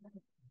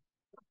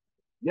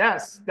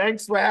 Yes,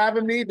 thanks for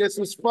having me. This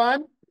was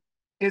fun.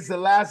 It's the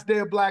last day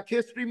of Black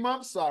History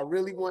Month, so I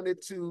really wanted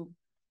to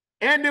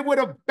end it with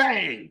a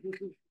bang.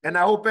 And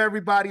I hope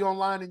everybody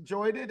online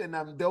enjoyed it, and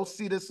they'll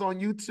see this on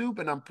YouTube,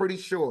 and I'm pretty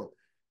sure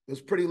it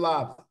was pretty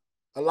live.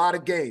 A lot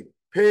of game.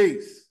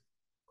 Peace.